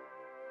system.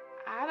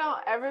 I don't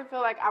ever feel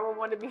like I would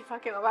want to be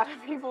fucking a lot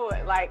of people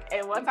like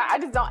at one time. I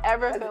just don't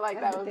ever feel like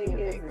that would be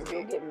a thing for me.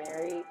 You'll get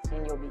married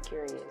and you'll be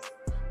curious.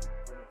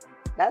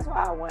 That's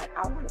why I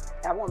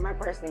want my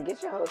person to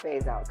get your whole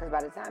phase out. Because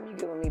by the time you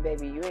get with me,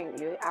 baby,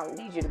 I don't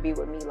need you to be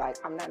with me like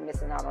I'm not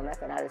missing out on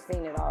nothing. I've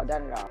seen it all,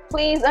 done it all.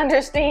 Please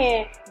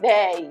understand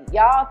that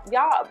y'all.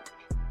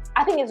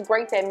 I think it's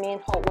great that men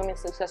hold women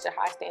to such a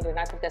high standard, and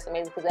I think that's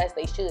amazing because as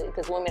they should.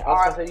 Because women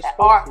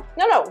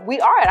we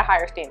are at a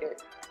higher standard.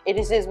 It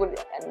is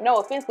with no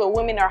offense, but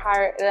women are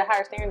at a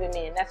higher standard than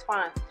men. That's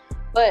fine,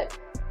 but.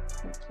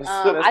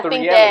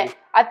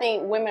 I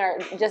think women are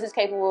just as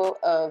capable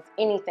of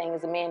anything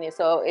as a man is.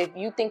 So if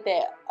you think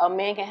that a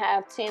man can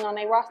have 10 on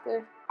their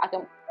roster, I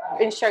can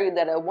assure you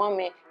that a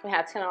woman can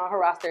have 10 on her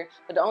roster.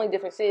 But the only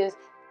difference is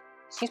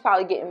she's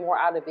probably getting more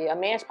out of it. A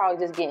man's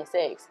probably just getting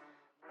sex.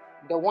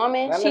 The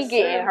woman, she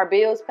getting her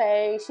bills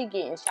paid, she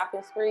getting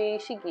shopping spree,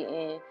 she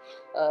getting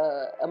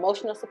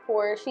emotional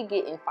support, she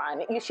getting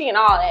finance, she getting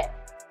all that.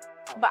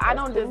 But I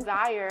don't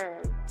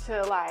desire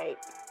to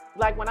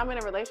like when I'm in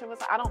a relationship with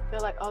someone, I don't feel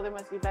like, oh, there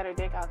must be better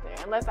dick out there.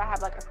 Unless I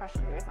have like a crush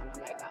on you or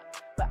something like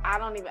that. But I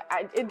don't even,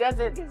 it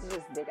doesn't. It's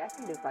just dick. I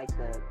think it's like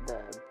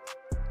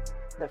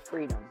the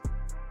freedom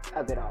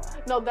of it all.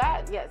 No,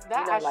 that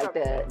I struggle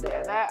with.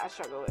 That I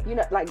struggle with. You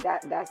know, like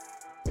that's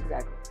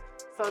exactly.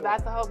 So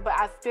that's the whole, but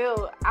I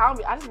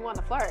just want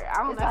to flirt. I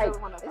don't necessarily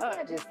want to fuck. It's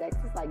not just sex.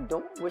 It's like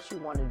doing what you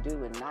want to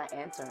do and not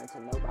answering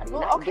to nobody.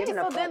 Well, okay,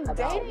 so then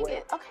dating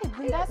it. Okay,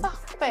 then that's a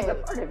phase. It's a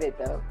part of it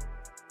though.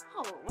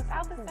 Oh,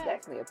 without the sex.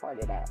 Definitely a part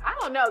of that. I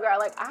don't know, girl.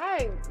 Like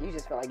you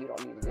just feel like you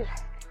don't need to do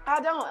that. I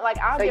don't like.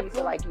 So you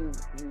feel like you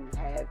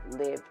have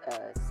lived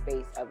a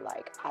space of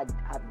like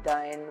I've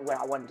done what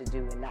I wanted to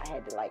do and not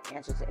had to like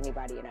answer to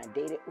anybody, and I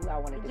dated who I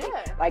wanted to date.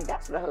 Like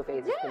that's what the whole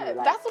phase is for me.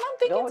 Like, that's what I'm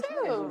thinking do what too.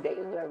 You want to do,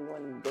 date whoever you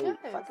want to date,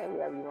 fuck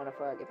whoever you want to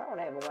fuck. If I want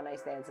to have a one night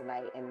stand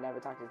tonight and never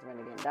talk to this man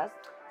again,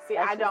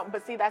 I don't.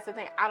 But see, that's the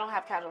thing. I don't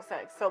have casual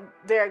sex. So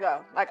there you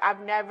go. Like I've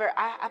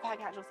had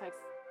casual sex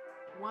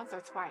once or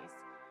twice,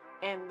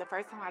 and the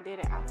first time I did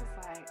it, I was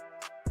like.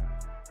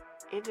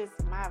 It just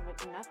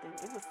nothing.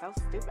 It was so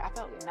stupid. I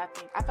felt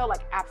nothing. I felt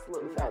like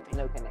absolutely nothing.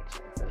 No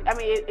connection. So. I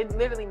mean, it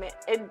literally meant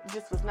it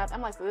just was nothing.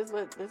 I'm like, so this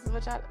is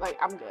what y'all like.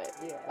 I'm good.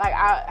 Yeah. Like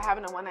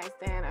having a one night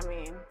stand. I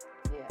mean,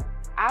 yeah.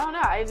 I don't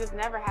know. It just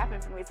never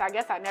happened for me. So I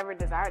guess I never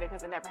desired it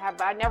because it never happened.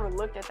 But I never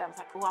looked at that. I was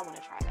like, oh, I want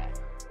to try that.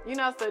 You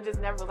know. So it just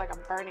never was like a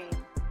burning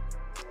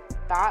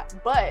thought.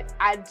 But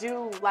I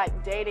do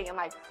like dating and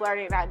like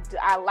flirting.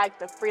 I like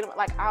the freedom.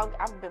 Like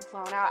I've been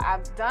flown out.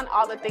 I've done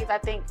all the things I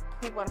think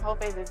people in whole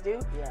phases do.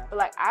 Yeah. But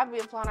like I've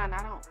been flown out and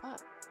I don't fuck.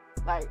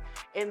 Like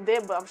and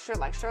then but I'm sure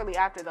like shortly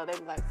after though they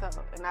be like so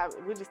and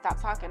we just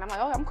stopped talking. I'm like,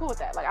 oh, I'm cool with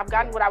that. Like I've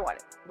gotten what I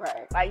wanted.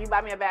 Right. Like you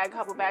buy me a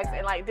couple bags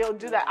and like they'll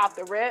do that off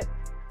the rip.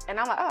 And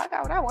I'm like, oh, I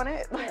got what I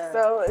wanted. Yeah.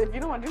 So if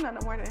you don't want to do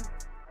nothing more, then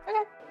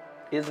okay.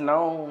 It's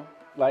known,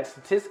 like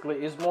statistically,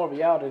 it's more of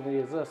y'all than it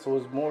is us. So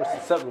it's more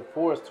susceptible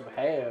for us to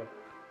have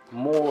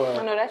more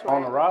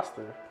on the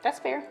roster. That's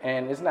fair.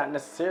 And it's not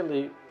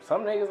necessarily,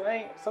 some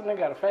niggas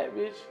got a fat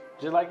bitch,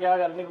 just like y'all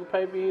got a nigga who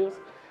pay bills,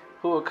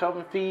 who will come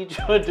and feed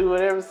you and do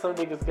whatever. Some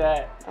niggas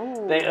got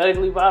they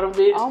ugly bottom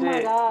bitch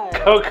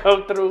that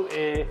come through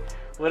and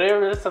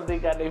whatever. Some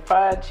niggas got they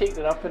fine chick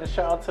that I'm finna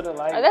show out to the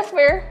light. That's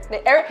fair.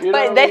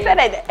 But they said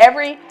that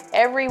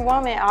every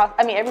woman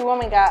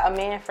got a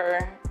man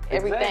for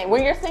everything. Exactly.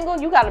 When you're single,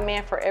 you got a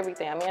man for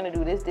everything. A man to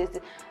do this.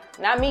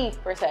 Not me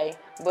per se,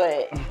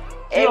 but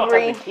you don't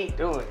have to keep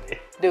doing it.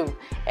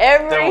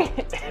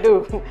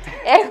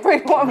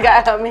 Every woman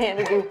got a man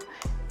to do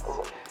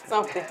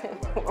something.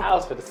 I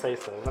was gonna say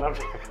something, but I'm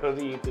not gonna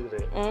leave you do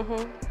that.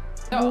 Mm-hmm.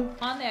 So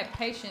on that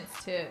patience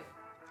tip,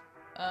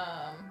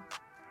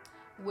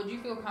 would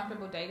you feel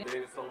comfortable dating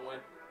someone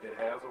that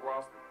has a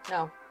roster?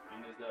 No.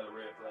 And it's not a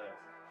red flag.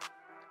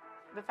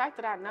 The fact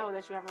that I know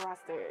that you have a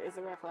roster is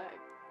a red flag.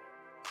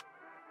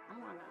 I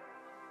don't want to know.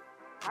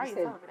 Why are you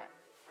telling me that?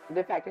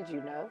 The fact that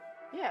you know?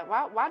 Yeah,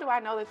 why do I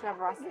know that you have a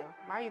roster?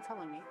 Why are you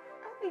telling me?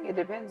 I think it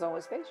depends on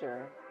what space you're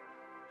in.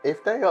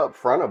 If they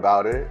upfront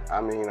about it, I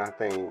mean, I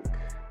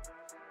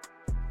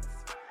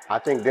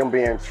think them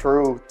being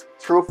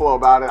truthful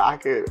about it,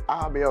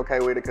 I'll be okay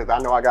with it because I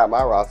know I got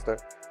my roster.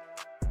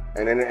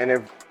 And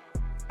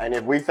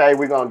if we say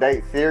we're gonna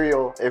date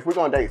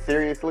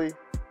seriously,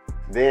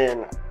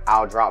 then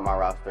I'll drop my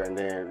roster and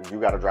then you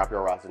gotta drop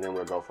your roster and then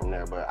we'll go from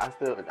there. But I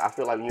feel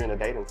like you're in a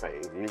dating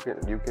phase.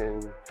 You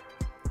can.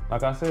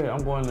 Like I said,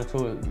 I'm going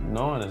into it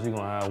knowing that you're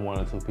gonna have one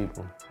or two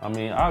people. I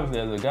mean, obviously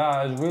as a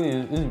guy,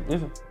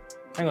 it's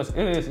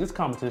it's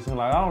competition.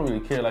 Like, I don't really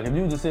care. Like, if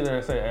you just sit there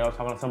and say, hey, I was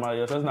talking to somebody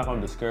else, that's not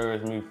gonna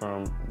discourage me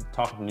from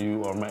talking to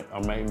you or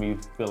make me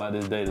feel like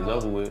this date is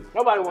over with.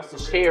 Nobody wants to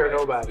share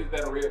nobody. Is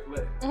that a red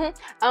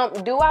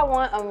flag? Do I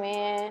want a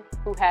man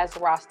who has a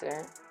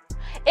roster?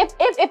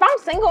 If I'm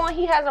single and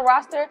he has a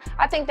roster,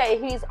 I think that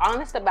if he's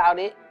honest about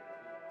it,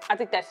 I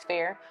think that's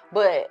fair.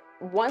 But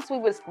once we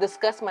would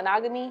discuss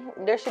monogamy,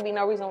 there should be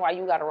no reason why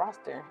you got a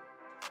roster.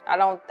 I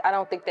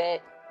don't think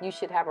that you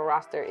should have a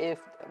roster if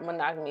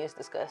monogamy is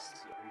discussed.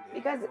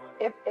 Because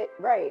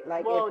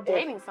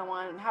dating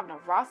someone and having a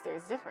roster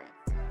is different.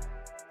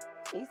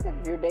 He said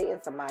if you're dating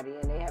somebody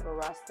and they have a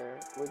roster,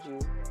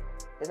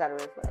 is that a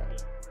red flag?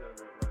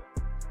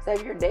 So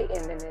if you're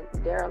dating, then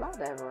they're allowed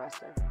to have a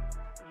roster.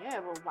 Yeah,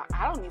 but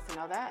I don't need to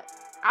know that.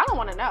 I don't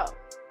want to know.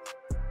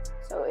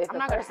 So if a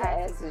person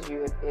asks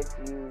you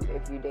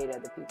if you date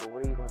other people,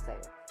 what are you gonna say?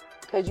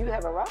 Because you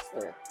have a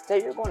roster, so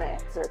you're gonna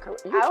answer.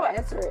 I'll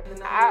answer it.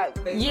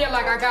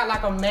 I got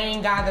like a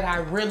main guy that I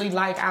really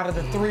like out of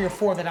the 3 or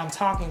 4 that I'm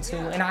talking to,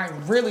 and I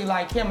really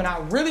like him, and I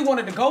really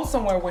wanted to go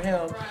somewhere with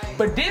him.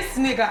 But this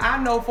nigga,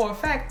 I know for a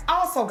fact,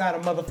 also got a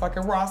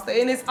motherfucking roster,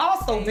 and it's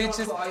also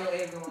bitches.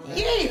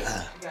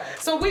 Yeah.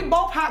 So we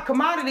both hot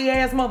commodity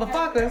ass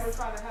motherfuckers. You ever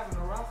tried to have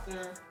a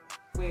roster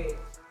with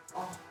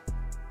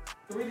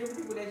 3 different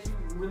people that you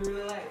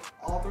really like?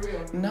 All 3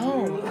 of them.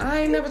 No, I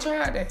ain't never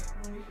tried that.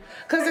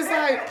 Cause it's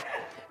like,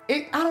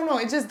 I don't know,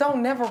 it just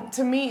don't never,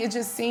 to me, it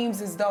just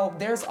seems as though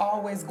there's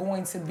always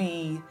going to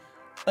be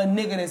a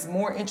nigga that's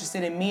more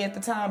interested in me at the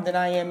time than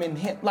I am in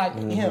him,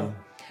 him.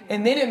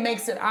 And then it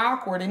makes it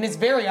awkward, and it's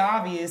very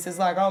obvious. It's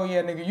like, oh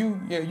yeah, nigga,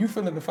 you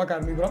feeling the fuck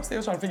out of me, but I'm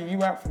still trying to figure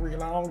you out for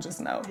real. I don't just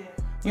know,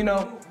 you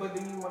know? But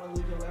do you want to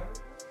lose your leverage?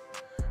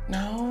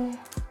 No.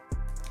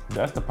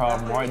 That's the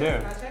problem right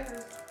there.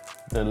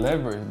 The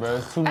leverage, bro.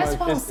 It's too That's much.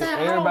 What I'm saying.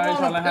 Everybody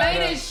trying to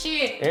have this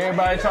shit.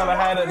 Everybody trying to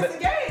have It's a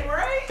game,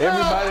 right?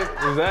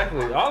 Everybody,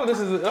 exactly. All of this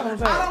is. That's what I'm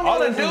saying. I don't All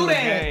want this to is do a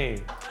that.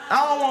 game.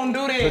 I don't want to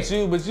do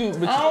that. But you.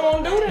 I don't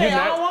want to do that.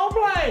 I don't want to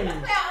play.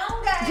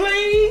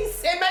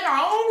 Please, and make our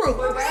own rules.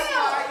 But that's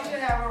why you should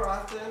have a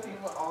roster of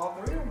people,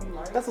 all 3 of them.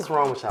 Like. That's what's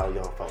wrong with y'all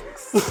young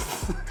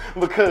folks.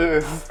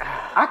 Because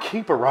I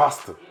keep a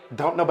roster.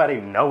 Don't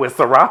nobody know it's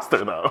a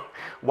roster though.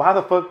 Why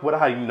the fuck would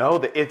I know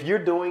that if you're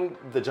doing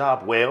the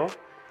job well,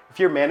 if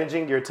you're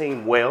managing your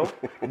team well,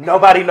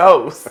 nobody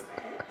knows.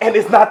 And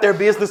it's not their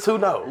business to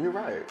know. You're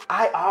right.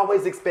 I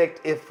always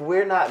expect, if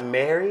we're not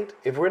married,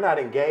 if we're not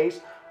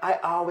engaged, I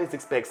always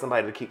expect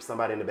somebody to keep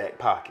somebody in the back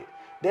pocket.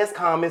 That's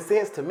common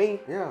sense to me.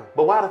 Yeah.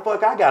 But why the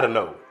fuck I gotta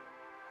know it?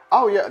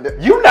 Oh yeah.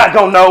 You not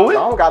gonna know it. I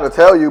don't gotta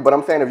tell you, but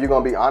I'm saying if you're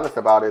gonna be honest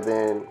about it,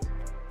 then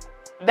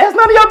that's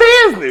none of your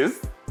business.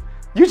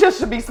 You just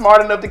should be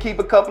smart enough to keep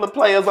a couple of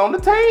players on the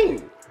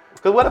team.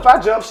 Cause what if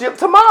I jump ship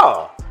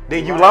tomorrow?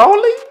 Then you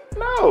lonely?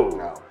 No.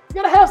 You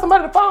gotta have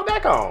somebody to fall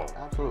back on.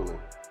 Absolutely.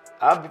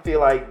 I feel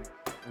like,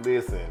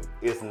 listen,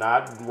 it's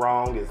not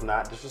wrong, it's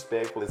not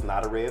disrespectful, it's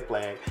not a red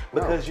flag,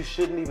 because you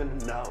shouldn't even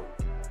know.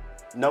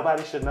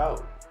 Nobody should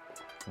know,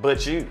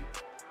 but you.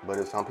 But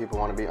if some people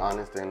want to be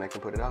honest, then they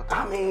can put it out there.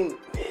 I mean,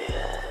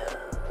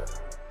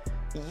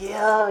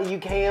 yeah, you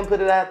can put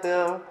it out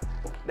there.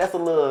 That's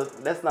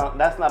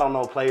not on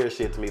no player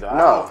shit to me though.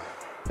 No.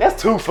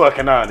 That's too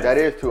fucking honest. That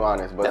is too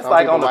honest. But that's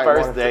like on the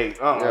first date.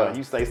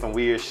 You say some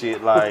weird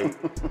shit like,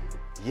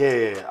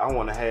 yeah, I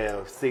want to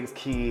have 6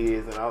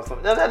 kids and all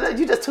something.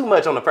 You just too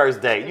much on the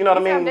first date. You know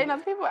what I mean? I'm dating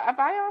other people. If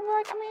I am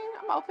like,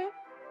 I'm open,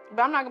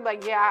 but I'm not gonna be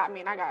like,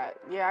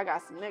 I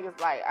got some niggas.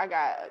 Like,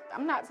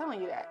 I'm not telling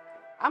you that.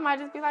 I might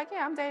just be like,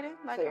 yeah, I'm dating.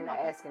 Like, so you're not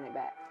asking it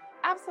back?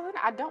 Absolutely.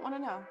 I don't want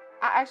to know.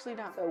 I actually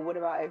don't. So what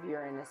about if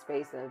you're in a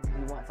space of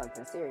you want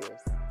something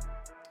serious?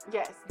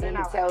 Yes. And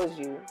he tells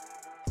you.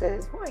 To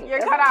his point. You're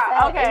cut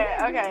out.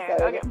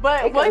 Okay.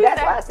 But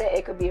that's why I said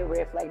it could be a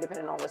red flag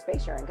depending on what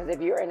space you're in. Because if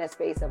you're in a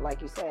space of,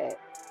 like you said,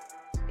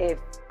 if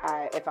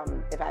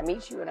I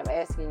meet you and I'm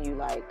asking you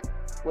like,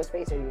 what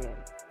space are you in?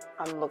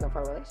 I'm looking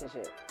for a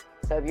relationship.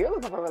 So if you're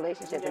looking for a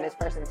relationship and this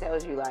person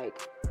tells you like,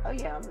 oh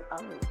yeah,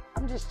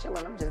 I'm just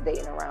chilling, I'm just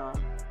dating around.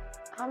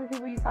 How many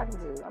people are you talking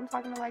to? I'm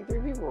talking to like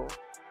 3 people.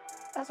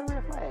 That's a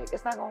red flag.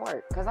 It's not gonna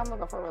work because I'm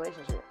looking for a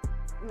relationship.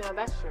 No,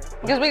 that's true.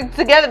 Because we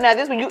together now.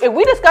 If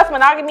we discuss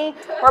monogamy,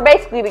 we're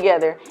basically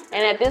together.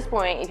 And at this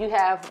point, if you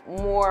have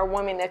more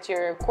women that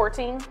you're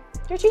courting,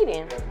 you're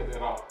cheating.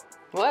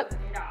 What?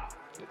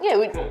 Yeah,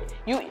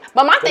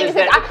 but my thing is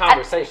that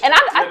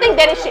I think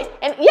that it should.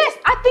 And yes,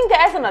 I think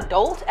that as an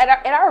adult,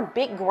 at our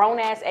big grown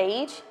ass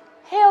age,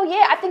 hell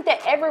yeah, I think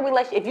that every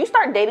relationship, if you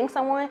start dating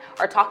someone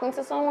or talking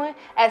to someone,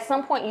 at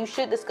some point you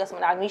should discuss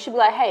monogamy. You should be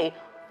like, hey,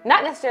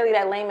 not necessarily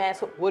that lame ass,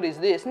 what is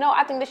this? No,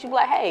 I think they should be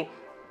like, hey,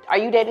 are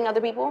you dating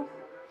other people?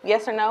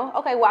 Yes or no?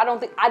 Okay, well, I don't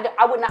think,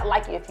 I would not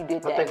like you if you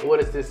did that. I think what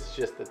is this is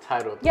just the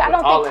title. Yeah, I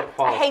don't think,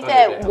 I hate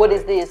that, what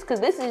is this? Because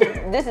this is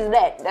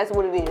that. That's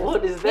what it is.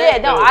 What is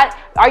that? Yeah, no,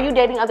 are you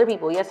dating other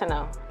people? Yes or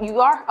no? You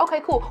are?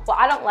 Okay, cool. Well,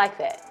 I don't like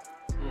that.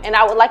 And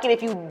I would like it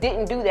if you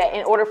didn't do that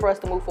in order for us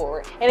to move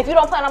forward. And if you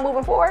don't plan on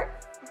moving forward,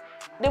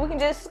 then we can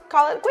just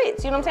call it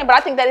quits. You know what I'm saying? But I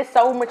think that it's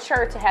so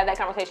mature to have that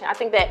conversation. I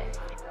think that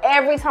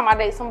every time I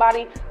date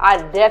somebody,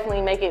 I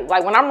definitely make it,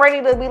 like when I'm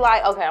ready to be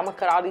like, okay, I'm gonna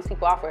cut all these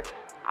people off,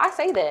 I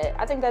say that.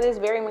 I think that is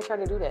very mature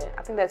to do that.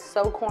 I think that's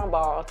so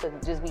cornball to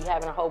just be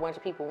having a whole bunch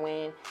of people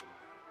when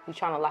you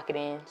trying to lock it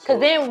in. Cause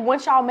then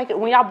once y'all make it,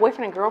 when y'all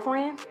boyfriend and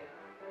girlfriend,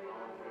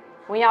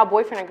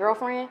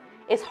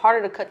 it's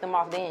harder to cut them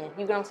off then.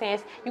 You know what I'm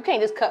saying? You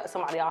can't just cut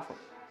somebody off.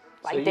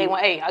 Like so day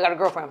one, hey, I got a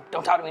girlfriend.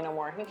 Don't talk to me no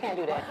more. You can't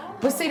do that.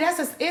 But see,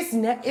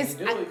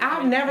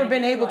 I've never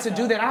been able to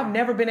do that. I've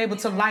never been able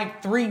to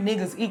like 3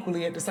 niggas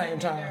equally at the same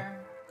time.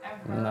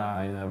 Nah,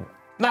 I never.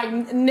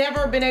 Like,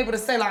 never been able to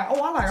say like, oh,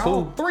 I like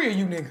all 3 of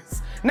you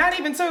niggas. Not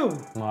even 2.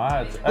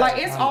 No,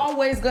 it's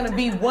always gonna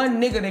be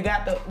one nigga that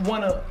got the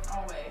one of.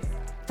 Always.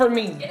 For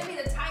me. It'll be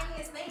the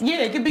tiniest thing. Yeah,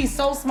 it could be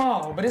so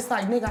small, but it's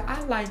like, nigga,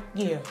 I like,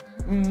 yeah.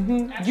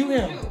 Mm-hmm. You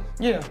him.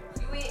 Yeah.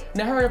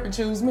 Now hurry up and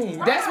choose me.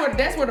 Right.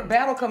 That's where the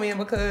battle come in,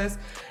 because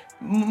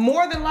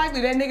more than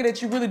likely that nigga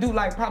that you really do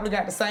like probably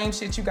got the same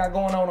shit you got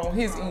going on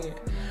his end.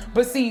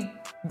 But see,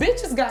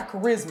 bitches got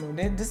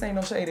charisma. This ain't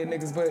no shade at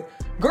niggas, but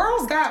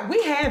girls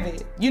we have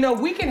it. You know,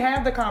 we can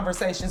have the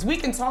conversations. We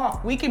can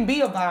talk. We can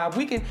be a vibe.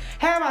 We can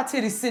have our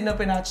titties sitting up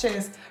in our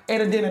chest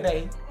at a dinner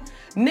date.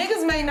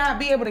 Niggas may not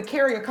be able to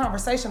carry a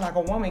conversation like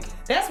a woman can.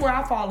 That's where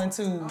I fall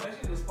into.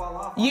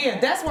 Yeah,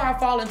 that's where I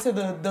fall into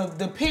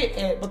the pit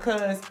at,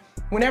 because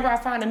whenever I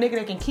find a nigga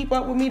that can keep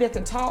up with me, that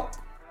can talk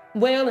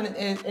well and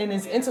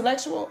is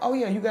intellectual, oh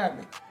yeah, you got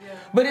me. Yeah.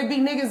 But it be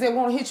niggas that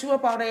won't hit you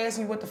up all day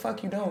asking you what the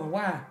fuck you doing.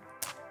 Why?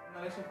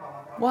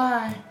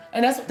 Why?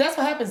 And that's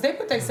what happens. They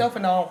put themselves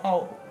in their own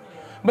hole.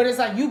 But it's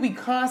like you be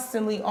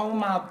constantly on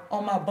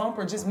my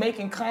bumper, just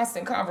making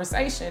constant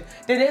conversation.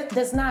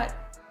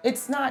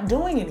 It's not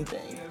doing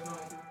anything.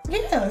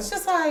 Yeah, it's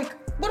just like,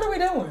 what are we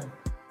doing?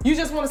 You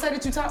just want to say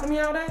that you talk to me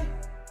all day?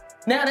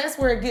 Now that's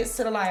where it gets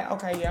to the like,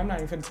 okay, yeah, I'm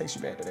not even finna text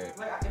you back to that.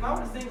 Like, if I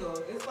was single,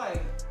 it's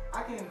like,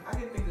 I can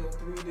think of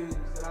 3 dudes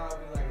that I'll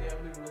be like, yeah,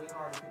 I'm really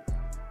hard to pick.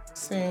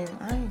 See,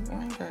 I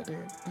ain't got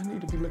that. I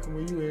need to be looking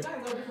where you at.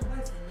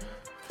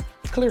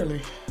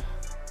 Clearly.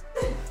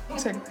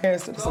 Take my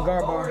ass to the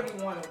cigar bar.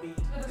 Want to be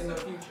in the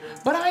future.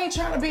 But I ain't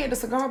trying to be at the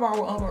cigar bar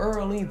with Uncle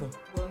Earl either.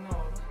 Well, no.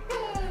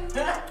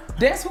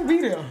 That's who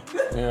be there.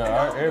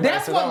 Yeah,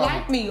 that's what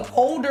like me.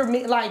 Older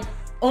me, like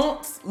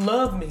aunts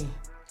love me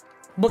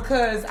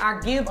because I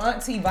give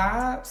auntie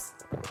vibes.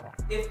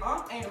 If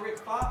Unc ain't Rick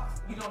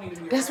Fox, you don't need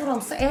to be. That's what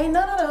I'm saying. Ain't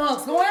none of the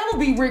unks gonna ever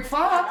be Rick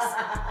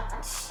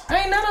Fox.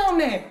 Ain't none of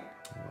them that.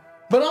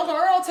 But Uncle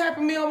Earl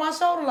tapping me on my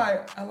shoulder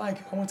like, I like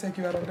it. I want to take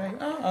you out on a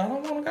date. I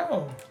don't want to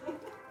go.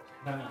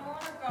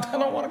 I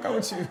don't want to go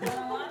with you. I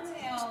don't want to.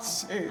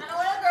 Shit. I don't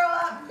want to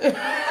grow up.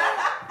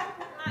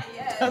 Not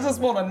yet. I just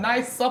want a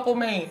nice, supple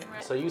man.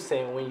 So you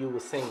saying when you were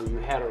single, you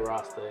had a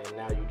roster and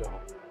now you don't?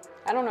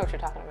 I don't know what you're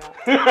talking about.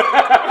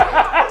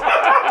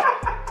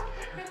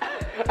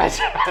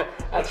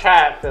 I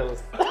tried,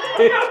 fellas.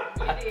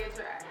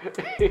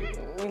 You did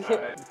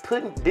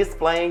try.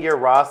 Displaying your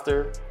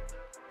roster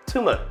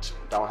too much.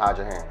 Don't hide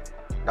your hand.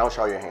 Don't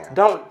show your hand.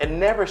 And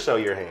never show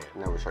your hand.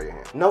 Never show your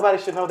hand. Nobody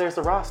should know there's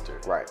a roster.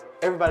 Right.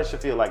 Everybody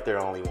should feel like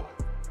they're only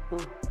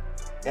one.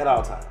 At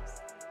all times.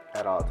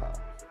 At all times.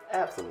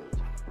 Absolutely.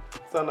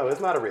 So no,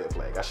 it's not a red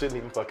flag. I shouldn't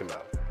even fucking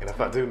know. And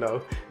if I do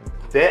know,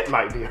 that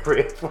might be a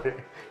red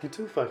flag. You're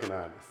too fucking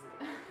honest.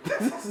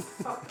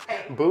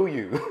 Okay. Boo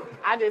you.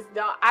 I just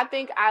don't. I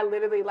think I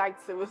literally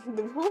like to.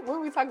 What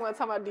were we talking about?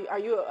 Are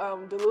you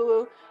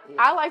Delulu? Yeah.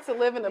 I like to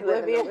live in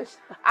oblivion.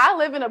 I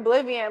live in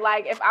oblivion.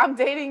 Like if I'm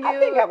dating you I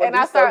think I would and be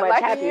I start so much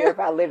liking happier you, if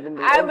I lived in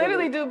I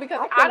literally do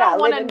because I don't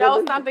want to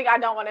know something I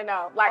don't want to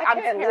know. Like I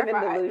I'm can't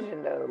terrified. live in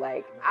delusion though.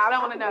 Like I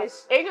don't want to know.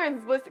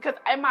 Ignorance was because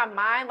in my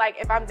mind, like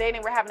if I'm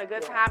dating, we're having a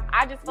good time.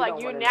 I just feel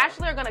like you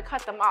naturally are gonna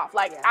cut them off.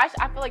 Like I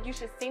feel like you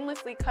should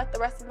seamlessly cut the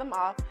rest of them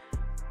off,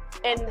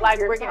 and like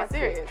we're getting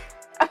serious.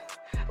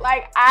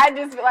 Like, I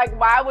just feel like,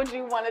 why would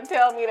you want to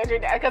tell me that you're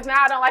dating? Because now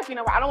I don't like you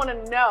no more. I don't want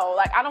to know.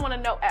 Like, I don't want to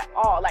know at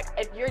all. Like,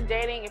 if you're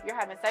dating, if you're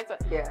having sex with,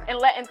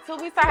 until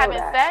we start having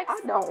sex,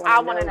 I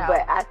want to know.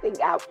 But I think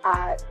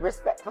I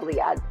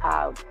respectfully,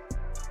 I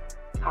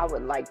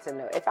would like to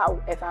know. If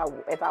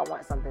I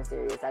want something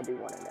serious, I do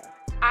want to know.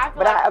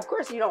 Of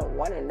course, you don't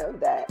want to know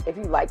that if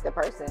you like the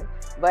person.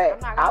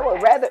 But I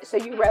would rather. So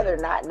you rather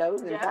not know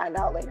than find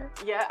out later?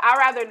 Yeah, I'd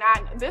rather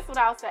not. This is what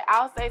I'll say.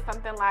 I'll say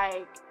something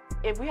like,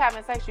 if we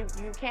having sex, you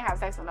can't have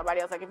sex with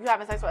nobody else. Like, if you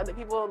having sex with other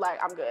people,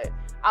 like, I'm good.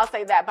 I'll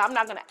say that, but I'm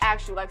not going to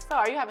ask you, like, so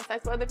are you having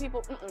sex with other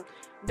people?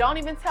 Don't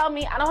even tell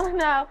me. I don't want to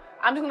know.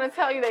 I'm just going to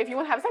tell you that if you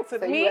want to have sex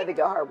with me. So you rather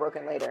go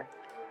heartbroken later?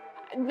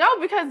 No,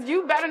 because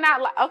you better not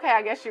lie. Okay,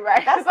 I guess you're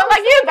right. So, like,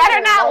 you better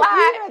not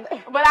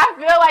lie. But I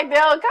feel like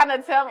they'll kind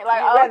of tell me,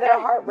 like, rather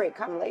heartbreak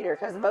come later,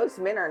 because most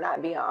men are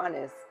not being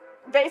honest.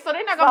 So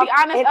they're not gonna be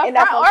honest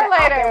up front or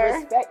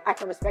later. I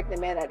can respect the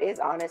man that is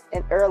honest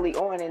and early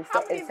on. And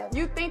so,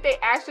 you think they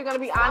actually gonna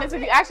be honest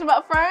if you ask them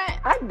up front?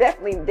 I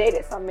definitely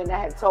dated some men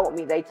that have told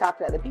me they talk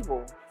to other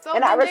people, so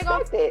and I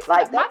respect it.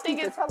 Like my that thing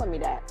is telling me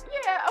that.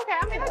 Yeah, okay.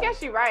 I mean, I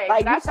guess you're right.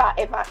 Like you talk,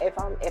 if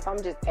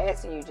I'm just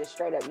asking you just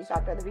straight up, you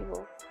talk to other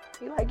people.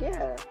 You like,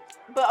 yeah.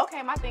 But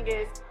okay, my thing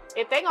is,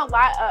 if they gonna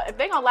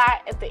lie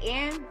at the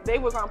end, they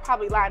were gonna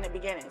probably lie in the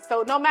beginning.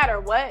 So no matter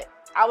what,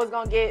 I was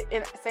gonna get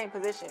in the same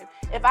position.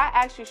 If I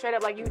ask you straight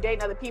up, like you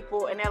dating other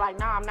people, and they're like,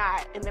 nah, I'm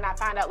not, and then I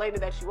find out later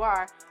that you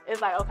are, it's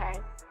like, okay.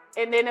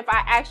 And then if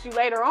I ask you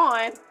later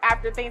on,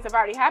 after things have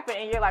already happened,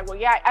 and you're like, well,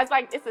 yeah,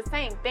 it's the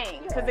same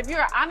thing. Because if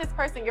you're an honest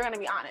person, you're gonna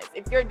be honest.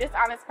 If you're a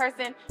dishonest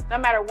person, no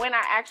matter when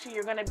I ask you,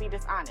 you're gonna be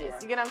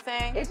dishonest. You get what I'm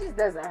saying? It just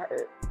doesn't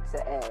hurt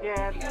to ask.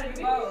 Yeah.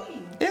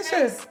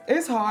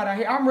 It's hard out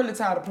here. I'm really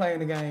tired of playing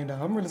the game, though.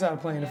 I'm really tired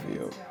of playing the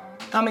field.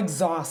 I'm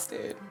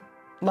exhausted.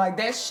 Like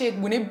that shit,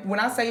 when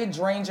I say it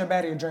drains your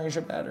battery, it drains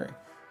your battery.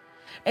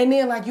 And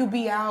then like you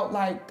be out,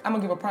 like, I'm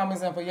gonna give a prime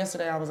example.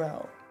 Yesterday I was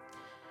out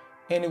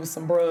and it was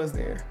some bros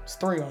there. It's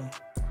 3 of them.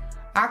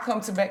 I come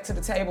back to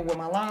the table with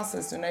my line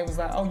sister and they was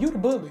like, oh, you the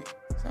bully.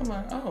 So I'm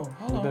like, oh, hold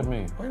on. What that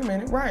mean? Wait a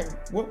minute, right.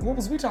 What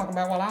was we talking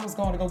about while I was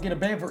going to go get a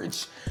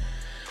beverage?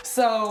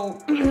 So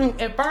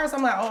at first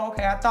I'm like, oh,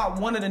 okay, I thought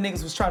one of the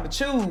niggas was trying to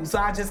choose. So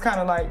I just kind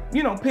of like,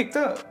 picked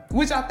up.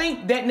 Which I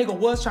think that nigga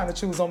was trying to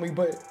choose on me,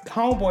 but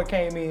homeboy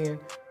came in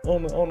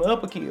on the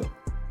upper kill.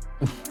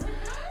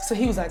 So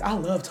he was like, I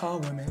love tall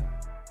women.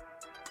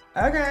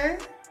 Okay.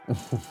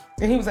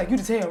 And he was like, you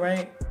the tail,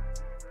 right?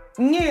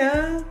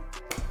 Yeah.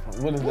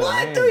 What does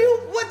that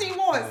mean? What do you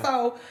want?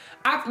 So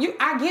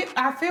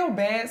I feel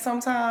bad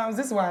sometimes.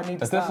 This is why I need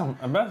to stop.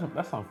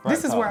 That's some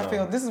This is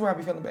where I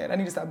be feeling bad. I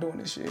need to stop doing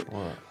this shit.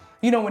 What?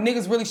 When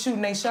niggas really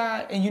shooting they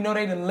shot and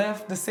they done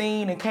left the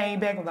scene and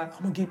came back and like,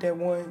 I'm gonna get that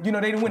one. They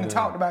done went and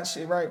talked about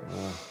shit, right?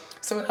 Yeah.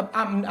 So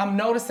I'm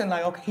noticing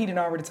like, okay, he didn't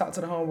already talk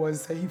to the homeboys and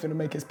say he finna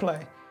make his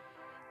play.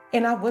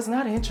 And I was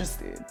not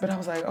interested, but I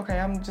was like, okay,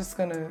 I'm just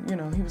gonna,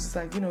 he was just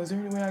like, is there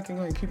any way I can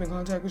go and keep in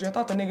contact with you? I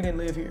thought the nigga didn't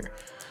live here.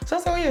 So I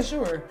was like, oh yeah,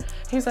 sure.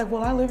 He's like,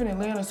 well, I live in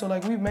Atlanta, so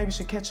like we maybe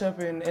should catch up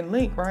and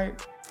link, right?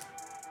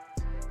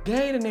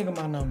 Gave the nigga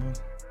my number.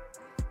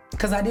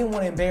 Cause I didn't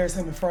want to embarrass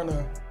him in front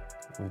of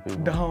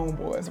the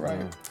homeboys,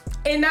 right?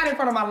 And not in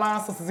front of my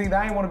line sisters either.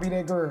 I didn't want to be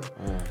that girl.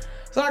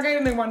 So I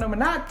gave the nigga my number,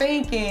 not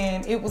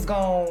thinking it was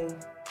gonna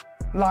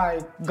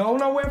like go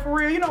nowhere for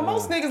real.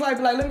 Most niggas like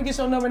let me get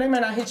your number. They may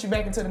not hit you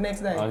back until the next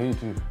day. I'll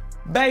hit you.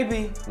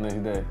 Baby.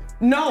 Next day.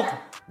 No.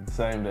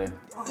 Same day.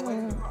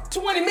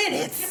 20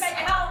 minutes. You make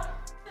it home.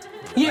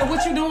 Yeah,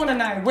 what you doing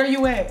tonight? Where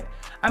you at?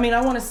 I mean,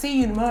 I want to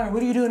see you tomorrow.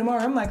 What are you doing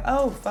tomorrow? I'm like,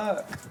 oh,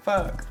 fuck.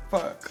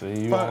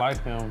 See, you don't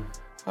like him.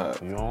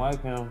 You don't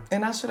like him.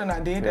 And I should have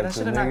not did that. I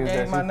should have not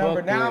gave my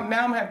number. Now I'm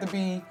gonna have to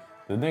be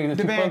the nigga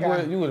that you fuck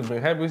with. You would have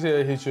been happy as hell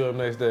to hit you up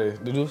next day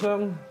to do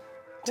something.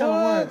 Tell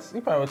him what?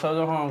 You probably told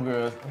your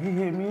homegirl, he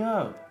hit me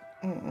up.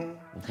 You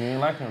ain't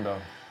like him though.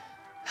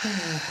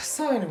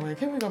 So anyway,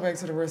 can we go back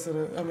to the rest of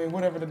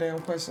whatever the damn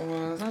question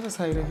was? I just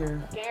hate it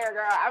here. Yeah,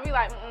 girl. I be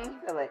like,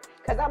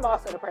 Because I'm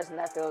also the person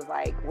that feels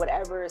like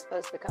whatever is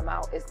supposed to come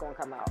out, it's going to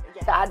come out.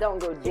 Yes. So I don't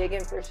go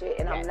digging for shit,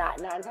 and I'm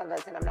not, 9 times out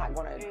of 10, I'm not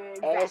going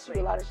to ask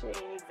you a lot of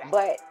shit. Exactly.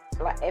 But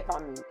like, if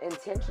I'm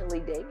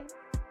intentionally dating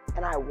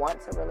and I want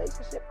a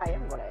relationship, I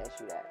am going to ask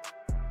you that.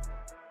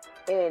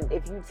 And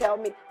if you tell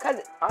me,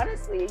 because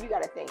honestly, you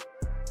got to think,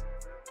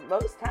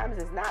 most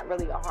times it's not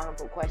really a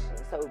harmful question.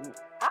 So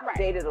I've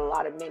dated a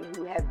lot of men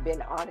who have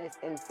been honest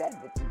and said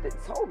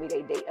that told me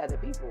they date other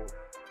people.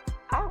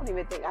 I don't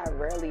even think I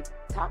rarely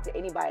talk to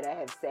anybody that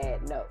have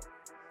said no.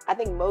 I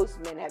think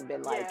most men have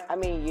been like,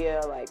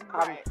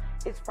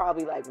 it's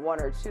probably like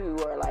 1 or 2,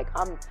 or like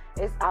I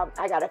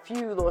got a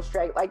few little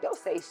straight, like they'll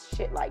say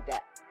shit like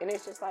that, and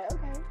it's just like,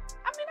 okay. I mean,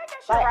 I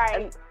guess you're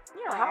right.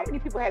 How many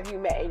people have you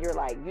met and you're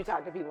like, you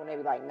talk to people and they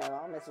be like, no, I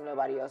don't mess with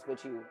nobody else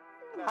but you.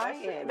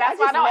 That's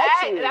why I don't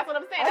ask. That's what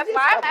I'm saying. That's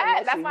why I'm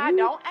asking. That's why I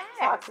don't ask.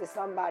 Talk to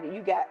somebody,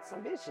 you got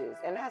some bitches,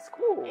 and that's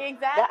cool.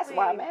 Exactly. That's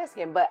why I'm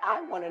asking. But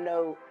I want to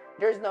know.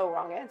 There's no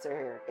wrong answer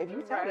here. If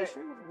you tell me the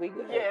truth, we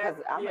good. Because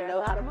I'm gonna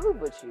know how to move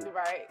with you.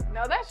 Right.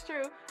 No, that's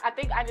true. I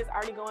think I just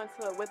already go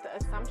into it with the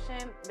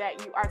assumption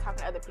that you are talking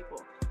to other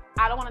people.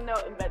 I don't want to know,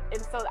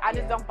 so I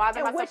just don't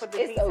bother myself with the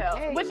details,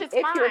 okay. Which is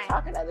if fine. If you're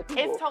talking to other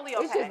people, it's totally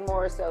okay. It's just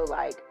more so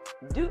like,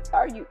 what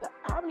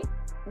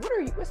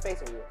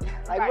space are you in?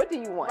 Like, what do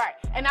you want? Right,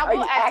 and I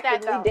will ask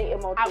that though.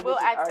 I will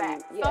ask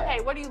that. Yeah. So,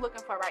 hey, what are you looking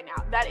for right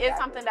now? That is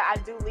something that I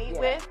do lead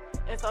with.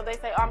 And so they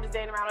say, oh, I'm just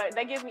dating around.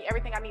 They give me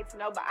everything I need to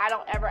know, but I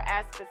don't ever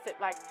ask specific,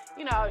 like,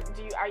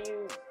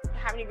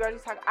 how many girls you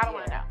talk? I don't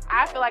want to know.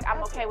 I feel like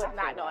I'm okay with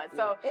not knowing.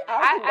 So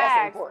I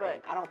ask, but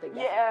I don't think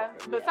that's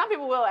important. But some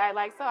people will ask,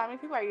 like, so how many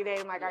people are you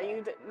dating? Like, are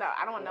you? No,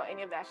 I don't want to know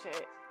any of that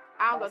shit.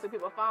 I don't go through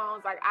people's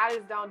phones. Like, I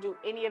just don't do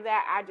any of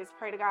that. I just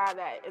pray to God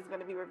that it's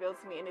going to be revealed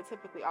to me, and it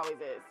typically always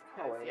is.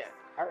 Always. Yeah.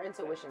 Our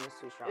intuition is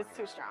too strong. It's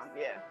too strong.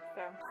 Yeah.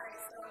 So.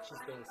 She's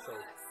being safe.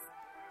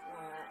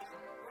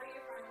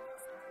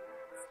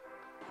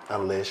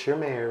 Unless you're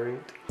married,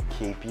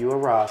 keep you a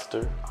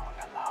roster.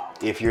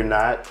 If you're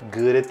not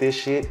good at this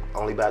shit,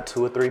 only about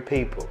 2 or 3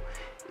 people.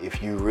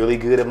 If you're really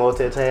good at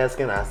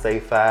multitasking, I say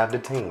 5 to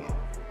 10.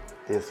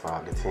 It's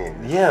 5 to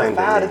 10. Yeah,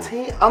 5 to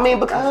 10. I mean,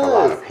 because that's a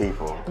lot of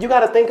people. You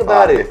got to think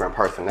about it. Different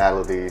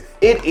personalities.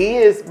 It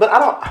is, but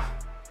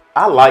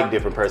I like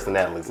different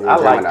personalities. I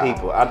like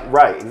people.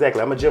 Right,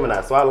 exactly. I'm a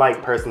Gemini, so I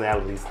like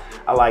personalities.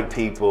 I like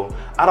people.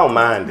 I don't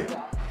mind it.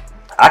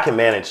 I can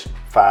manage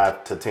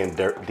 5 to 10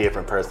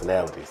 different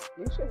personalities.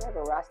 You should have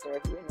a roster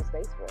if you're in the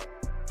space for it.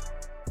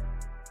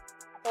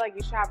 I feel like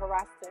you should have a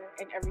roster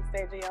in every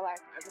stage of your life.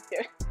 I'm just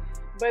kidding.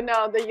 But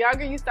no, the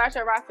younger you start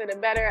your roster, the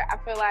better. I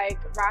feel like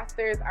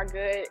rosters are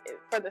good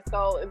for the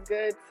soul. It's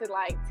good to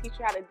like teach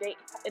you how to date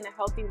in a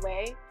healthy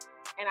way.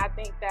 And I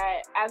think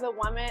that as a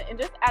woman and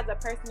just as a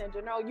person in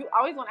general, you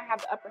always want to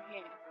have the upper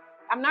hand.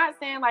 I'm not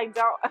saying like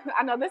don't,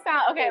 I know this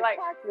sounds, okay, like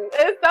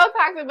it's so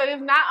toxic, but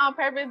it's not on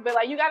purpose. But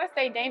like you got to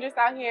stay dangerous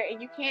out here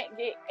and you can't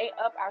get ate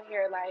up out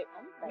here. Like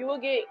you will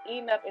get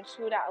eaten up and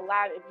chewed out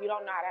alive if you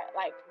don't know how to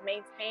like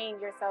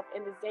maintain yourself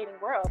in this dating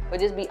world.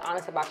 But just be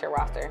honest about your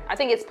roster. I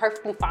think it's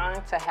perfectly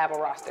fine to have a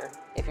roster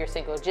if you're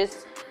single.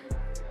 Just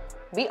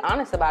be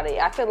honest about it.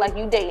 I feel like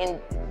you dating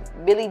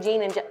Billie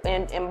Jean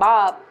and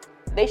Bob,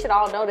 they should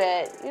all know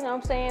that, you know what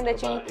I'm saying,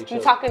 that you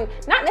talking,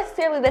 not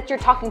necessarily that you're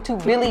talking to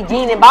Billie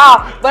Jean and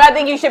Bob, but I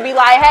think you should be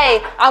like,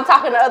 hey, I'm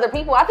talking to other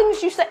people. I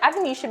think you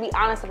should be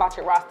honest about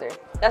your roster.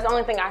 That's the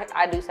only thing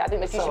I do say. I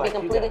think that you should be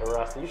completely. You got a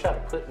roster. You try to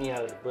put me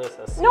out of the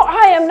bus. No,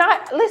 I am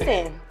not.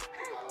 Listen,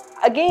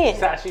 again.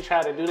 She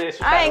tried to do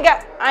this. I ain't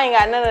got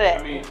none of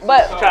that. I mean,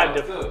 but she tried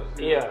to,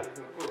 yeah.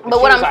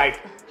 But what I'm like,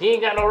 he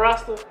ain't got no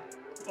roster.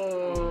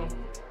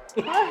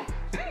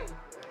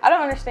 I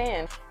don't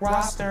understand.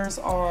 Rosters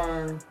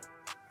are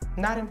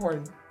not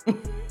important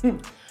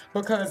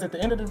because at the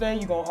end of the day,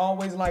 you're gonna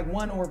always like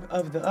one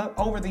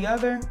over the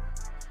other,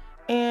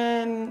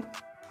 and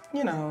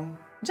you know,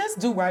 just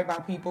do right by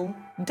people.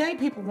 Date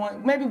people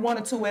maybe 1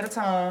 or 2 at a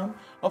time.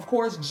 Of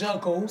course,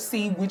 juggle,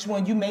 see which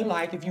one you may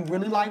like. If you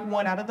really like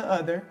one out of the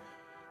other,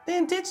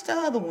 then ditch the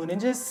other one and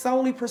just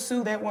solely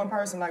pursue that one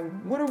person.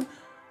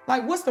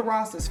 What's the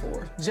rosters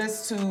for?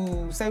 Just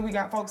to say we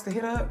got folks to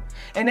hit up?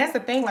 And that's the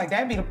thing, like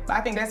I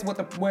think that's what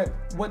the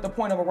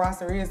point of a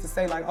roster is, to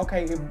say like,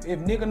 okay, if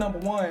nigga number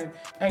 1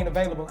 ain't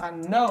available, I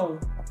know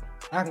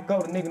I can go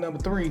to nigga number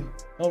 3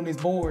 on this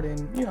board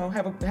and, you know,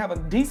 have a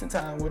decent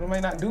time with him. May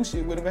not do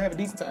shit with him, but have a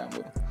decent time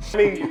with him. I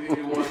mean, if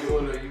you want to do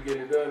it, you get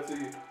it done to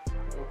you.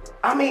 Okay.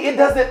 I mean,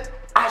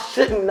 I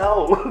shouldn't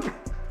know.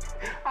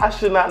 I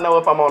should not know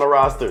if I'm on a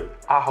roster.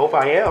 I hope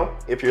I am.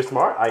 If you're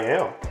smart, I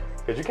am.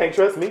 Because you can't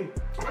trust me.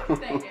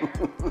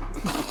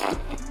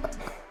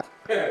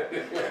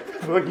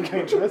 Look, you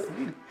can't trust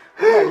me.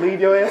 You might leave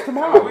your ass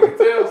tomorrow. We can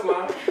tell,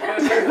 Slime.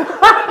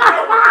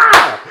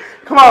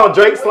 Come on,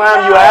 Drake,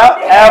 slime you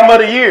out. Album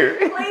of the year.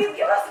 Please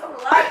give us some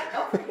light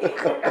over here.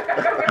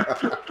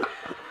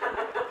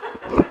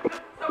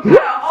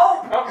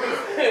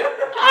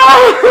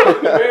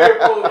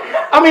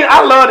 I mean,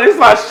 I love this. It's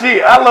my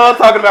shit. I love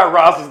talking about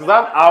rosters because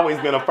I've always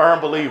been a firm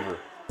believer.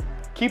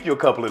 Keep you a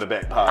couple in the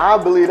back pocket. I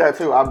believe that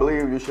too. I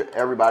believe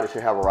everybody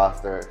should have a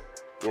roster,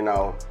 you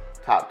know,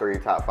 top 3,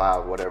 top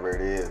 5, whatever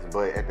it is.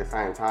 But at the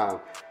same time,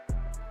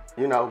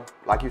 you know,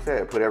 like you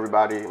said,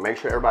 make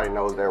sure everybody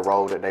knows their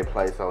role that they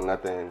play so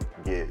nothing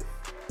gets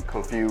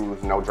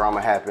confused, no drama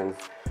happens,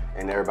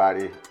 and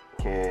everybody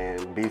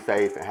can be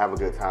safe and have a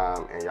good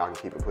time and y'all can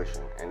keep it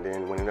pushing. And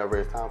then whenever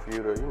it's time for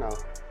you to, you know,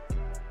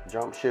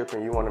 jump ship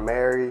and you want to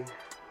marry,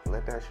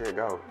 let that shit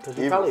go. I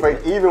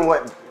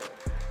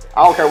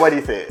don't care what he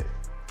said.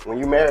 When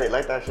you married,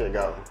 let that shit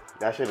go.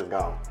 That shit is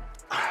gone.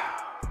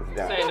 It's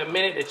done. Saying the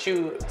minute that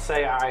you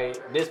say, all right,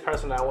 this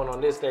person I went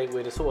on this date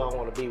with is who I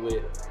want to be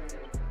with,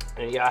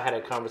 and y'all had a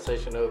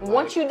conversation of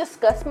once you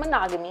discuss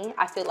monogamy,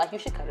 I feel like you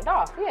should cut it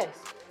off. Yes,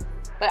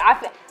 but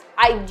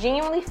I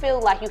genuinely feel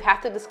like you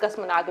have to discuss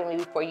monogamy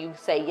before you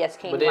say yes.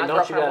 Can you be my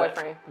girlfriend or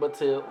boyfriend? But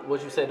to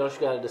what you said, don't you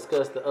got to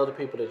discuss the other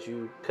people that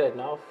you cutting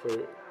off for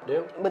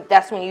them? But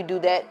that's when you do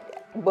that.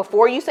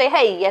 Before you say,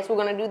 hey, yes, we're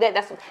gonna do that.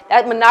 That's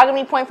that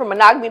monogamy point from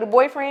monogamy to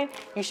boyfriend.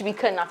 You should be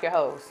cutting off your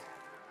hoes,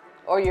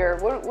 or your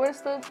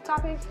what's the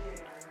topic?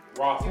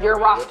 Roster. Your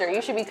roster.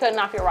 You should be cutting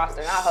off your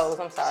roster, not hoes.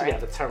 I'm sorry. She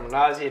got the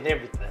terminology and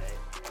everything.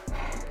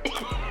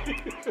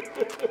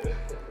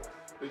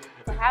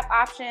 Have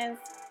options.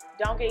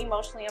 Don't get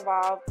emotionally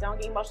involved. Don't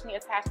get emotionally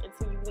attached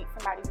until you meet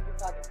somebody who you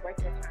feel like is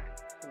worth your time.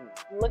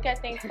 Look at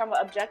things from an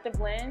objective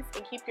lens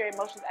and keep your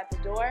emotions at the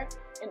door,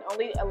 and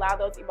only allow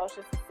those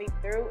emotions to seep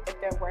through if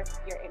they're worth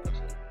your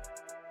energy.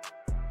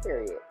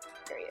 Period.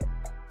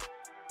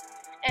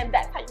 And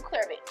that's how you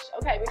clear a bitch,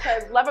 okay?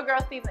 Because Lover Girl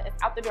season is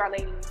out the door,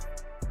 ladies.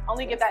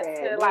 Only get that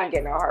to we ain't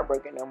getting our heart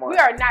broken no more. We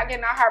are not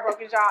getting our heart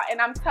broken, y'all.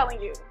 And I'm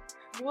telling you,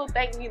 you will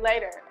thank me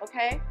later,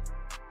 okay?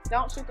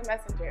 Don't shoot the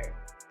messenger.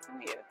 I'm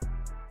telling you.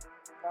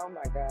 Oh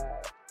my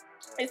God.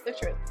 It's the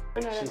truth.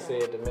 Like she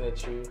said, the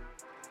minute you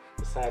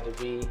decide to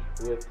be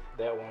with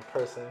that one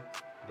person,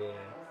 then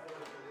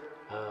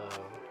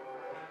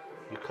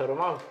you cut them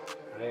off.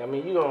 I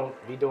mean, you're going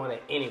to be doing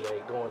it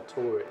anyway, going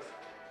towards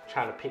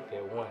trying to pick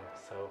that one.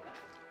 So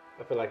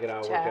I feel like it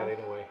all work out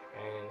anyway.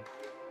 And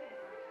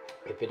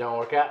if it don't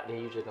work out,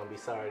 then you just gonna be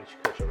sorry that you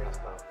cut your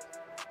roster off.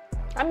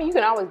 I mean, you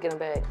can always get them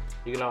back.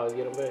 You can always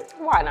get them back.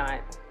 Why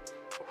not?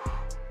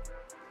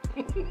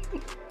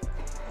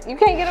 You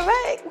can't get them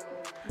back.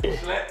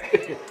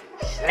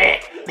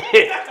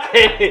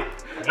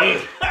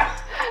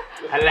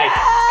 I like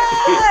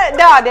it.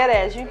 Nah, dead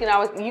ass. You can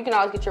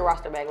always get your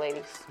roster back,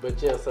 ladies.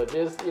 But yeah, so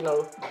just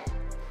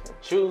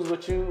choose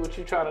what you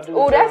trying to do.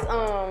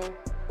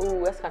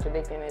 Ooh, that's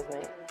contradicting, isn't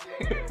it?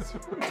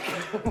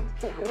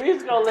 We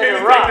just gonna let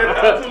it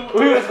rock.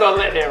 We just gonna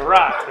let that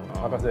rock.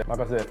 Like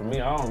I said, for me,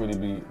 I don't really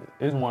be.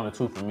 It's 1 or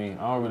 2 for me.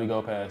 I don't really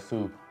go past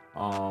 2.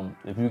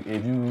 If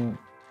you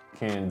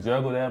can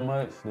juggle that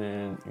much,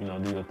 then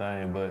do your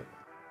thing. But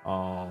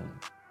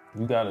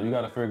you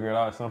gotta figure it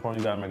out. At some point,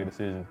 you gotta make a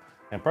decision.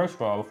 And first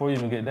of all, before you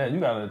even get that, you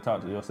gotta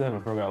talk to yourself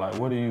and figure out like,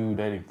 what are you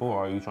dating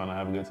for? Are you trying to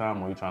have a good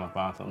time, or are you trying to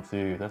find something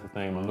serious? That's the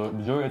thing.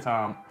 Majority of the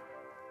time,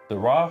 the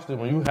roster,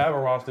 when you have a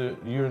roster,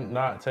 you're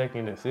not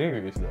taking it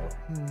serious though.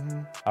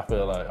 Mm-hmm. I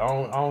feel like I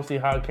don't see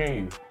how can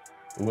you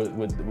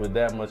with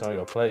that much on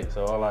your plate.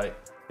 So like,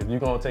 if you're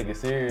gonna take it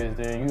serious,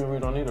 then you really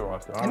don't need a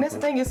roster. Honestly. And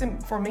that's the thing,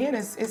 for men,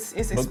 it's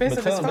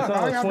expensive as fuck.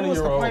 All y'all do is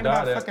complain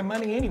about fucking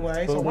money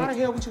anyway. So why the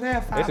hell would you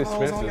have 5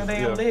 hoes on your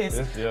damn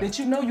list that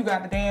you know you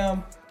got the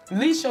damn, at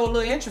least show a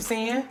little interest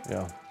in?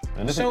 Yeah.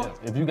 And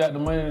if you got the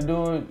money to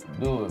do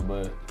it.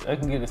 But that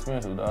can get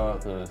expensive,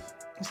 dog, because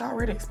it's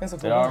already expensive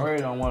for they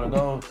already don't want to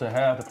go to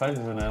half the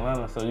places in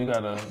Atlanta. So you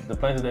gotta, the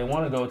places they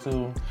want to go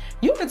to.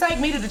 You can take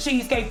me to the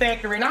Cheesecake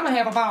Factory and I'm gonna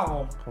have a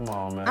ball. Come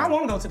on, man. I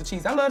want to go to the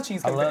cheese. I love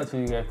Cheesecake Factory. I love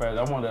Cheesecake Factory.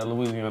 I want that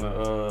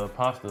Louisiana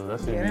pasta. That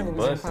shit that be Louisiana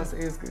busting. pasta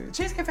is good.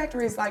 Cheesecake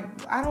Factory is like,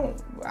 I don't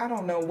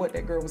know what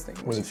that girl was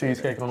thinking. With the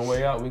cheesecake on the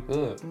way out, we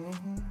could.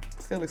 Mm-hmm.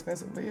 Still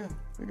expensive, but yeah,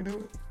 we can do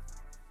it.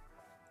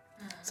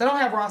 So don't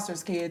have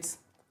rosters, kids.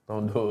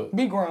 Don't do it.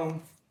 Be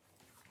grown.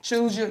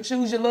 Choose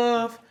your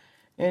love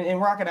and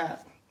rock it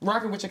out.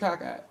 Rock it with your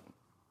cock out.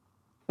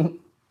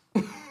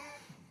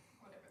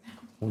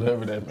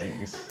 Whatever that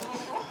means.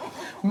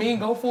 Me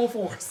and go full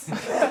force.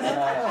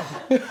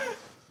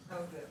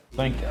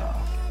 Thank y'all.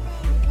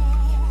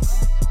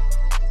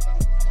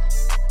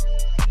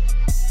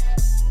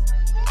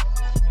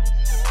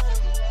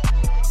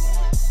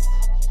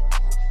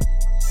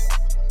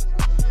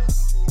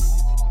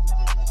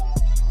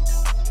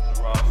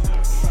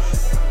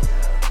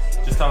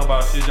 Just talk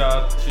about should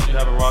you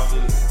have a roster?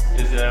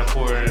 Is that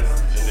important?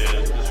 And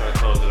then just try to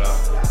close it out.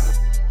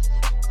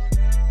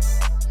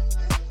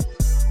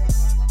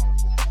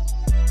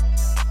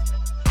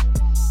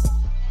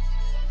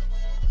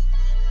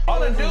 I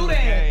don't do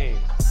that.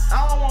 I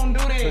don't want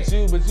to do that.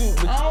 But you.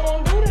 I don't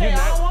want to do that.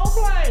 I don't want to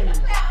play.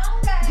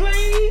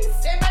 Please.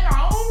 They make our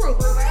own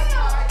rules.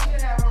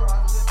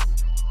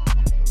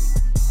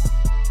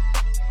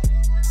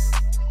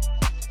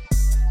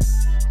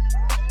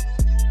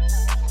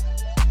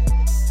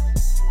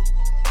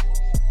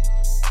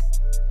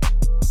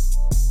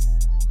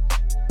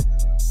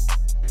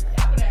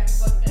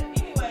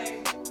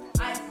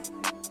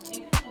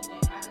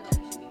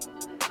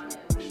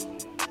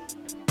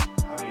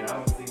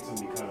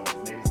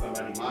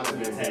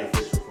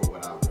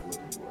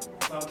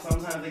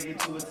 Sometimes they get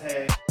too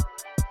attached.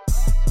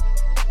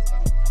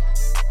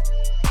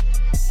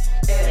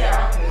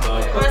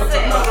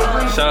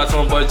 Shout out to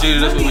my boy Jeter.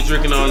 That's what we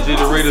drinking on,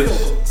 Jeter Readers.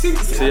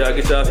 See y'all,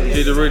 get y'all some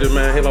Jeter Readers,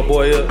 man. Hit my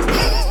boy up.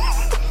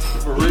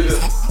 For real.